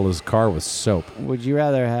 Just fill his car with soap. Would you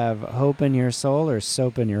rather have hope in your soul or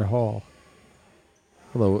soap in your hole?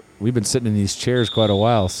 Although we've been sitting in these chairs quite a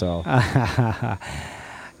while, so.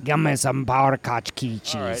 Give me some powder coach key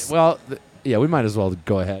cheese. All right. Well, yeah, we might as well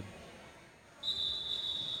go ahead.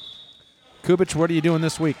 Kubich, what are you doing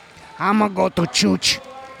this week? I'm gonna go to church.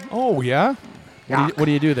 Oh, yeah? What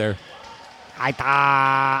do you do there?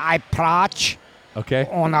 I preach Okay.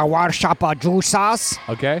 on a worship of Jesus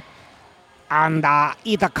Okay. and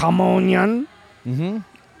eat a communion. Mm-hmm.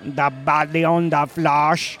 The body on the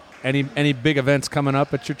flesh. Any big events coming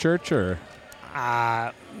up at your church, or?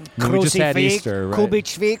 We just had Crucifix, Easter, right?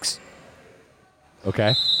 Kubich fix.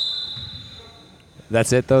 Okay.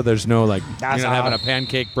 That's it, though? There's no, like, That's you're not having all. a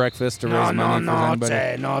pancake breakfast to raise money for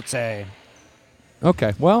anybody? not say.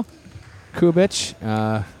 Okay. Well, Kubich,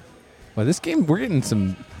 well, this game, we're getting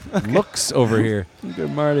some looks over here.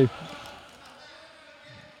 Good, Marty.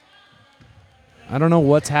 I don't know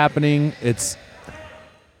what's happening.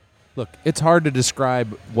 Look, it's hard to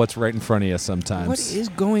describe what's right in front of you sometimes. What is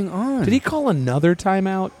going on? Did he call another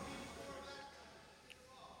timeout?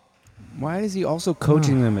 Why is he also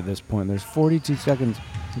coaching them at this point? There's 42 seconds.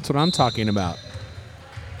 That's what I'm talking about.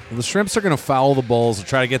 Well, the Shrimps are going to foul the Bulls and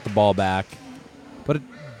try to get the ball back. But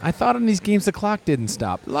I thought in these games the clock didn't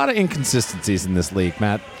stop. A lot of inconsistencies in this league,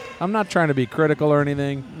 Matt. I'm not trying to be critical or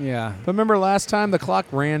anything. Yeah. But remember last time the clock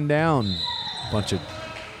ran down a bunch of...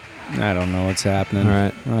 I don't know what's happening. All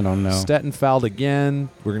right. I don't know. Stetton fouled again.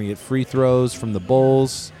 We're going to get free throws from the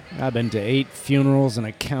Bulls. I've been to 8 funerals and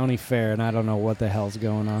a county fair, and I don't know what the hell's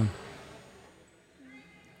going on.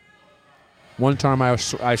 One time I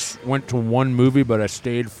went to one movie, but I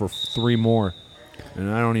stayed for 3 more. And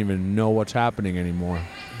I don't even know what's happening anymore.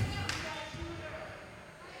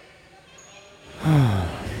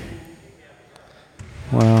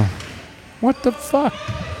 Well, What the fuck?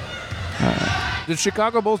 Did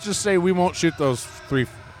Chicago Bulls just say we won't shoot those 3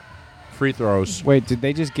 free throws? wait, did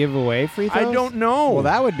they just give away free throws? I don't know. Well,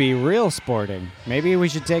 that would be real sporting. Maybe we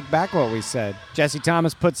should take back what we said. Jesse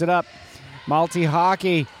Thomas puts it up. Malty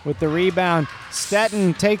Hockey with the rebound.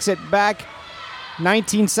 Stetton takes it back.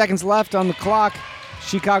 19 seconds left on the clock.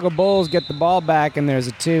 Chicago Bulls get the ball back, and there's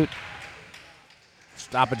a toot.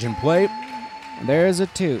 Stoppage in play. There's a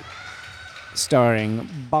toot. Starring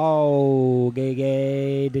Bo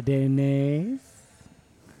Gege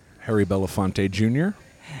Harry Belafonte Jr.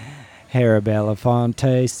 Harry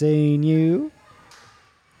Belafonte seen you.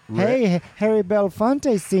 Hey, Harry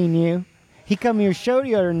Belafonte seen you. He come to your show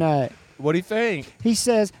the other night. What do you think? He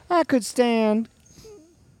says, I could stand.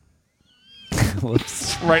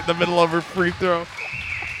 Whoops. Right in the middle of her free throw.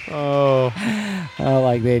 Oh,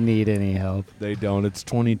 like they need any help. they don't. It's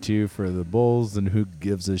 22 for the Bulls, and who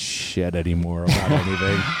gives a shit anymore about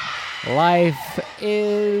anything? Life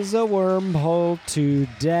is a wormhole to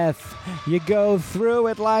death. You go through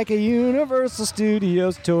it like a Universal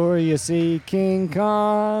Studios tour. You see King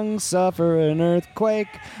Kong suffer an earthquake,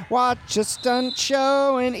 watch a stunt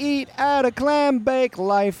show, and eat at a clam bake.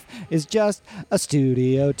 Life is just a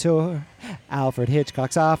studio tour. Alfred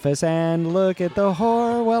Hitchcock's office, and look at the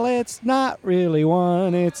whore. Well, it's not really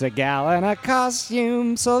one, it's a gal in a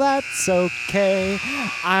costume, so that's okay.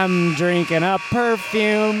 I'm drinking a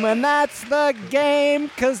perfume, and that's the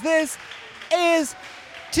game, 'cause this is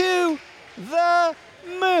To the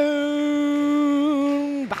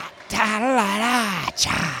Moon.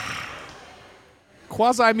 Ba-da-la-la-cha.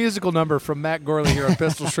 Quasi-musical number from Matt Gorley here on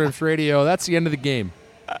Pistol Shrimps Radio. That's the end of the game.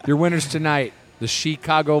 Your winners tonight, the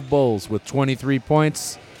Chicago Bulls with 23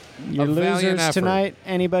 points. Your A valiant losers effort. tonight,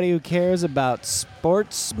 anybody who cares about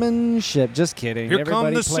sportsmanship. Just kidding. Here come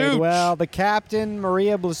Everybody the played Such. well. The captain,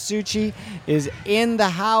 Maria Blasucci, is in the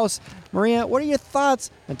house. Maria, what are your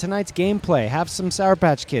thoughts on tonight's gameplay? Have some Sour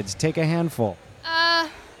Patch Kids. Take a handful.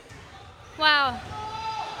 Wow.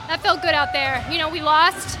 That felt good out there. You know, we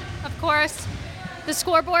lost, of course. The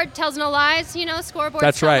scoreboard tells no lies, you know, scoreboards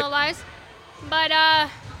That's tell right. no lies. But I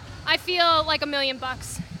feel like $1 million.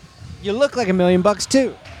 You look like $1 million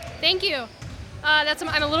too. Thank you.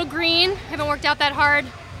 I'm a little green. Haven't worked out that hard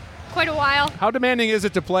quite a while. How demanding is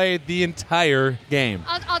it to play the entire game?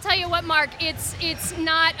 I'll tell you what, Mark. It's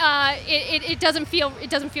not. It doesn't feel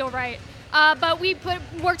right. But we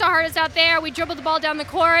worked our hardest out there. We dribbled the ball down the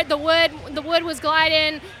court. The wood was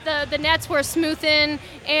gliding. The nets were smoothing,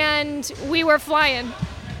 and we were flying.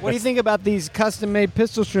 What do you think about these custom-made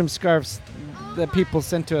Pistol Shrimp scarves that people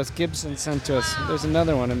sent to us? Gibson sent to us. There's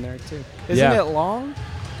another one in there too. Isn't it long?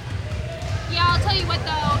 Yeah, I'll tell you what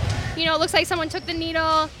though. You know, it looks like someone took the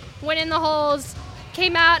needle, went in the holes,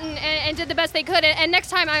 came out and did the best they could. And next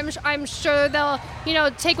time, I'm sure they'll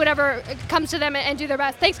take whatever comes to them and do their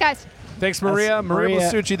best. Thanks, guys. Thanks, Maria. That's Maria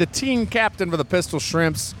Maria. Blasucci, the team captain for the Pistol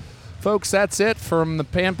Shrimps. Folks, that's it from the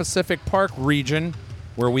Pan Pacific Park region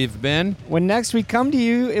where we've been. When next we come to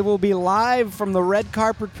you, it will be live from the red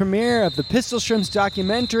carpet premiere of the Pistol Shrimps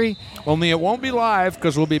documentary. Only it won't be live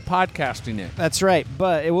because we'll be podcasting it. That's right,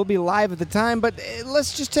 but it will be live at the time. But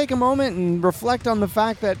let's just take a moment and reflect on the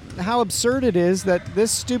fact that how absurd it is that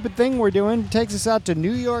this stupid thing we're doing takes us out to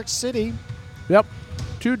New York City. Yep.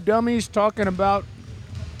 Two dummies talking about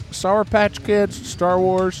Sour Patch Kids, Star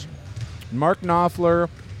Wars, Mark Knopfler,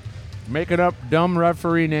 making up dumb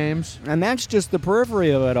referee names. And that's just the periphery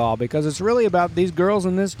of it all, because it's really about these girls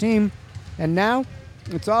and this team. And now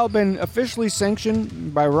it's all been officially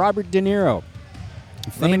sanctioned by Robert De Niro,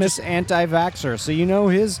 famous anti-vaxxer. So you know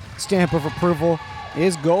his stamp of approval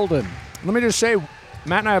is golden. Let me just say,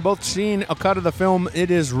 Matt and I have both seen a cut of the film.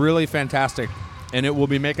 It is really fantastic, and it will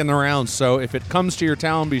be making the rounds. So if it comes to your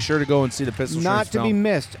town, be sure to go and see the Pistol Not Shrimps to film. be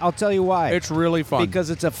missed. I'll tell you why. It's really fun. Because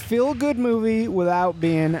it's a feel-good movie without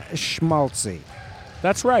being schmaltzy.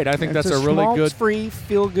 That's right. I think It's that's a really good. schmaltz-free,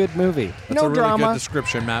 feel-good movie. That's No a really drama, good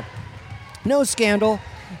description, Matt. no scandal,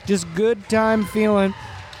 just good time feeling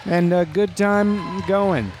and a good time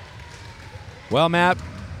going. Well, Matt,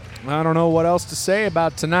 I don't know what else to say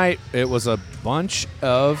about tonight. It was a bunch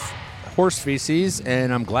of horse feces,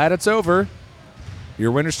 and I'm glad it's over.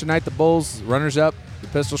 Your winners tonight, the Bulls. Runners-up, the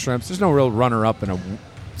Pistol Shrimps. There's no real runner-up in a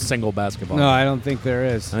single basketball. No, I don't think there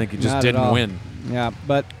is. I think you just Not at didn't all. win. Yeah,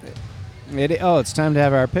 but it's time to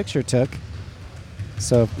have our picture took.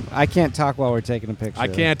 So I can't talk while we're taking a picture. I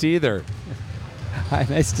can't either. Hi,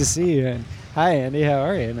 nice to see you. And hi, Andy. How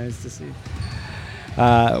are you? Nice to see you. When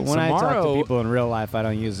I talk to Tomorrow- people in real life, I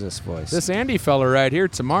don't use this voice. This Andy fella right here,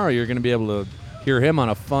 tomorrow you're going to be able to hear him on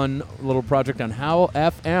a fun little project on Howl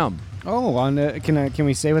FM. Oh, can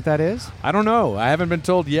we say what that is? I don't know. I haven't been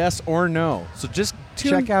told yes or no. So just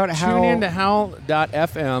tune Check out tune in to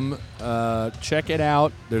howl.fm. Check it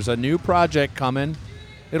out. There's a new project coming.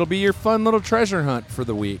 It'll be your fun little treasure hunt for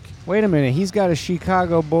the week. Wait a minute. He's got a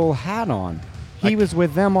Chicago Bull hat on. He was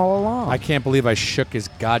with them all along. I can't believe I shook his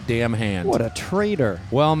goddamn hand. What a traitor.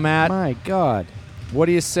 Well, Matt, My God. what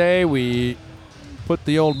do you say we put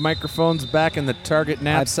the old microphones back in the Target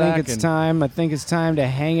knapsack? I think it's time to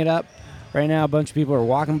hang it up. Right now, a bunch of people are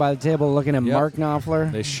walking by the table looking at Yep. Mark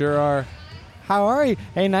Knopfler. They sure are. How are you?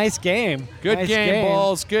 Hey, nice game. Good Nice game,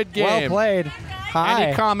 Bulls. Good game. Well played. Hi.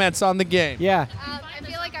 Any comments on the game? Yeah. I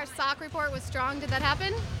feel like our sock report was strong. Did that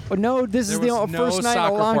happen? Oh, no, this is There the was no first night in a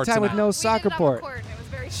soccer long report time with tonight. no We soccer did it on the report. court. It was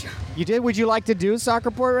very strong. You did? Would you like to do a soccer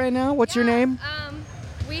report right now? What's your name?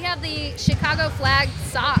 We have the Chicago flag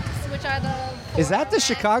socks, which are the Is that the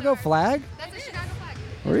Chicago flag? That's a Chicago flag.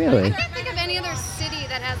 Really? I can't think of any other city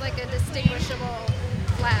that has like a distinguishable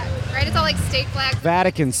flag, right? It's all like state flags.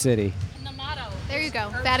 Vatican City. There you go,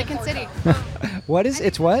 Vatican City. What is?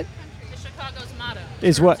 It's what? It's Chicago's motto.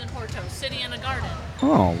 Is what? And Horto, city and a garden.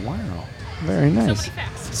 Oh, wow. Very nice. So many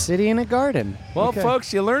facts. City in a garden. Well, Okay.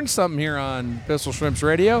 folks, you learned something here on Pistol Shrimps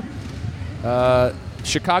Radio.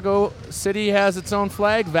 Chicago City has its own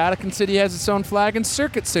flag, Vatican City has its own flag, and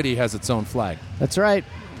Circuit City has its own flag. That's right.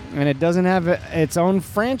 And it doesn't have its own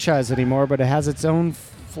franchise anymore, but it has its own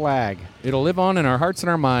flag. It'll live on in our hearts and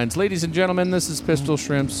our minds. Ladies and gentlemen, this is Pistol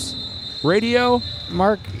Shrimps Radio.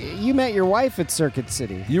 Mark, you met your wife at Circuit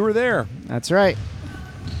City. You were there. That's right.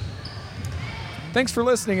 Thanks for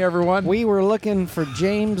listening, everyone. We were looking for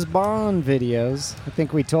James Bond videos. I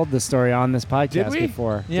think we told the story on this podcast Did we?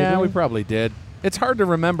 before. Yeah, Did we probably did. It's hard to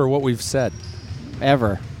remember what we've said.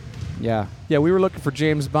 Ever. Yeah. Yeah, we were looking for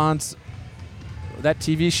James Bond's. That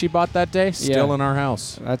TV she bought that day, still in our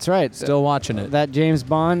house. That's right. Still watching it. That James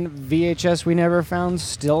Bond VHS we never found,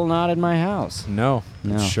 still not in my house. No,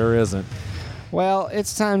 No. it sure isn't. Well,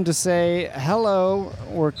 it's time to say hello.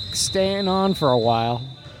 We're staying on for a while.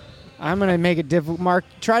 I'm going to make it difficult. Mark,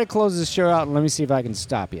 try to close this show out and let me see if I can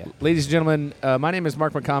stop you. Ladies and gentlemen, my name is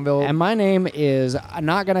Mark McConville. And my name is, I'm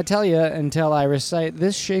not going to tell you until I recite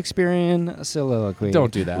this Shakespearean soliloquy.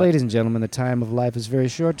 Don't do that. Ladies and gentlemen, the time of life is very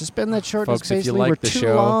short. To spend that shortness Folks, if you basically like we're the too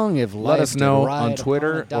show, long. If let life us did know ride on upon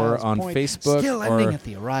Twitter a or dial's on point, Facebook, still ending or at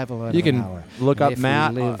the arrival of you an can hour. look up If we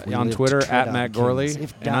Matt live, we on live Twitter to tread at on Matt kings. Gorley,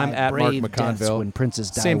 If and I'm die at Mark brave deaths McConville. when princes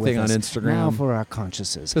die Same with thing on us. Instagram. Now for our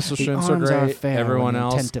consciences. Pistol The Shrimps are arms great. fair Everyone when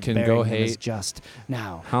else intent of can go bearing them is hate. just.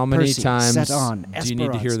 Now, How many Percy, times set on, do you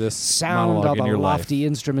need to hear Esperance, this sound monologue of in the your life? lofty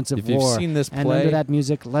instruments of If you've war. seen this And play, under that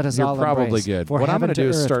music, let us you're all probably embrace. good. For What I'm heaven gonna do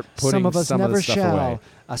is earth, start putting some of us some of never the stuff shall away.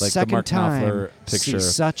 a Like the second Mark time Knopfler see picture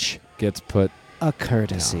such gets put. a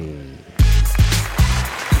courtesy.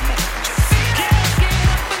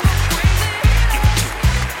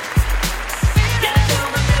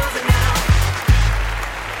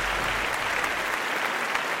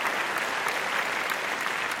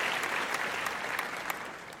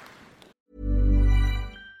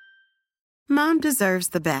 Mom deserves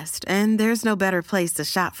the best, and there's no better place to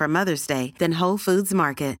shop for Mother's Day than Whole Foods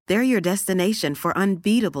Market. They're your destination for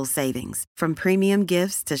unbeatable savings, from premium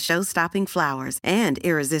gifts to show-stopping flowers and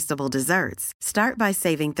irresistible desserts. Start by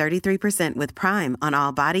saving 33% with Prime on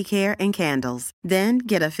all body care and candles. Then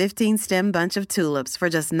get a 15-stem bunch of tulips for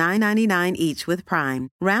just $9.99 each with Prime.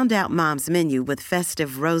 Round out Mom's menu with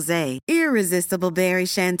festive rosé, irresistible berry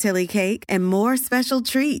chantilly cake, and more special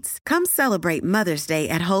treats. Come celebrate Mother's Day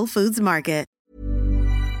at Whole Foods Market.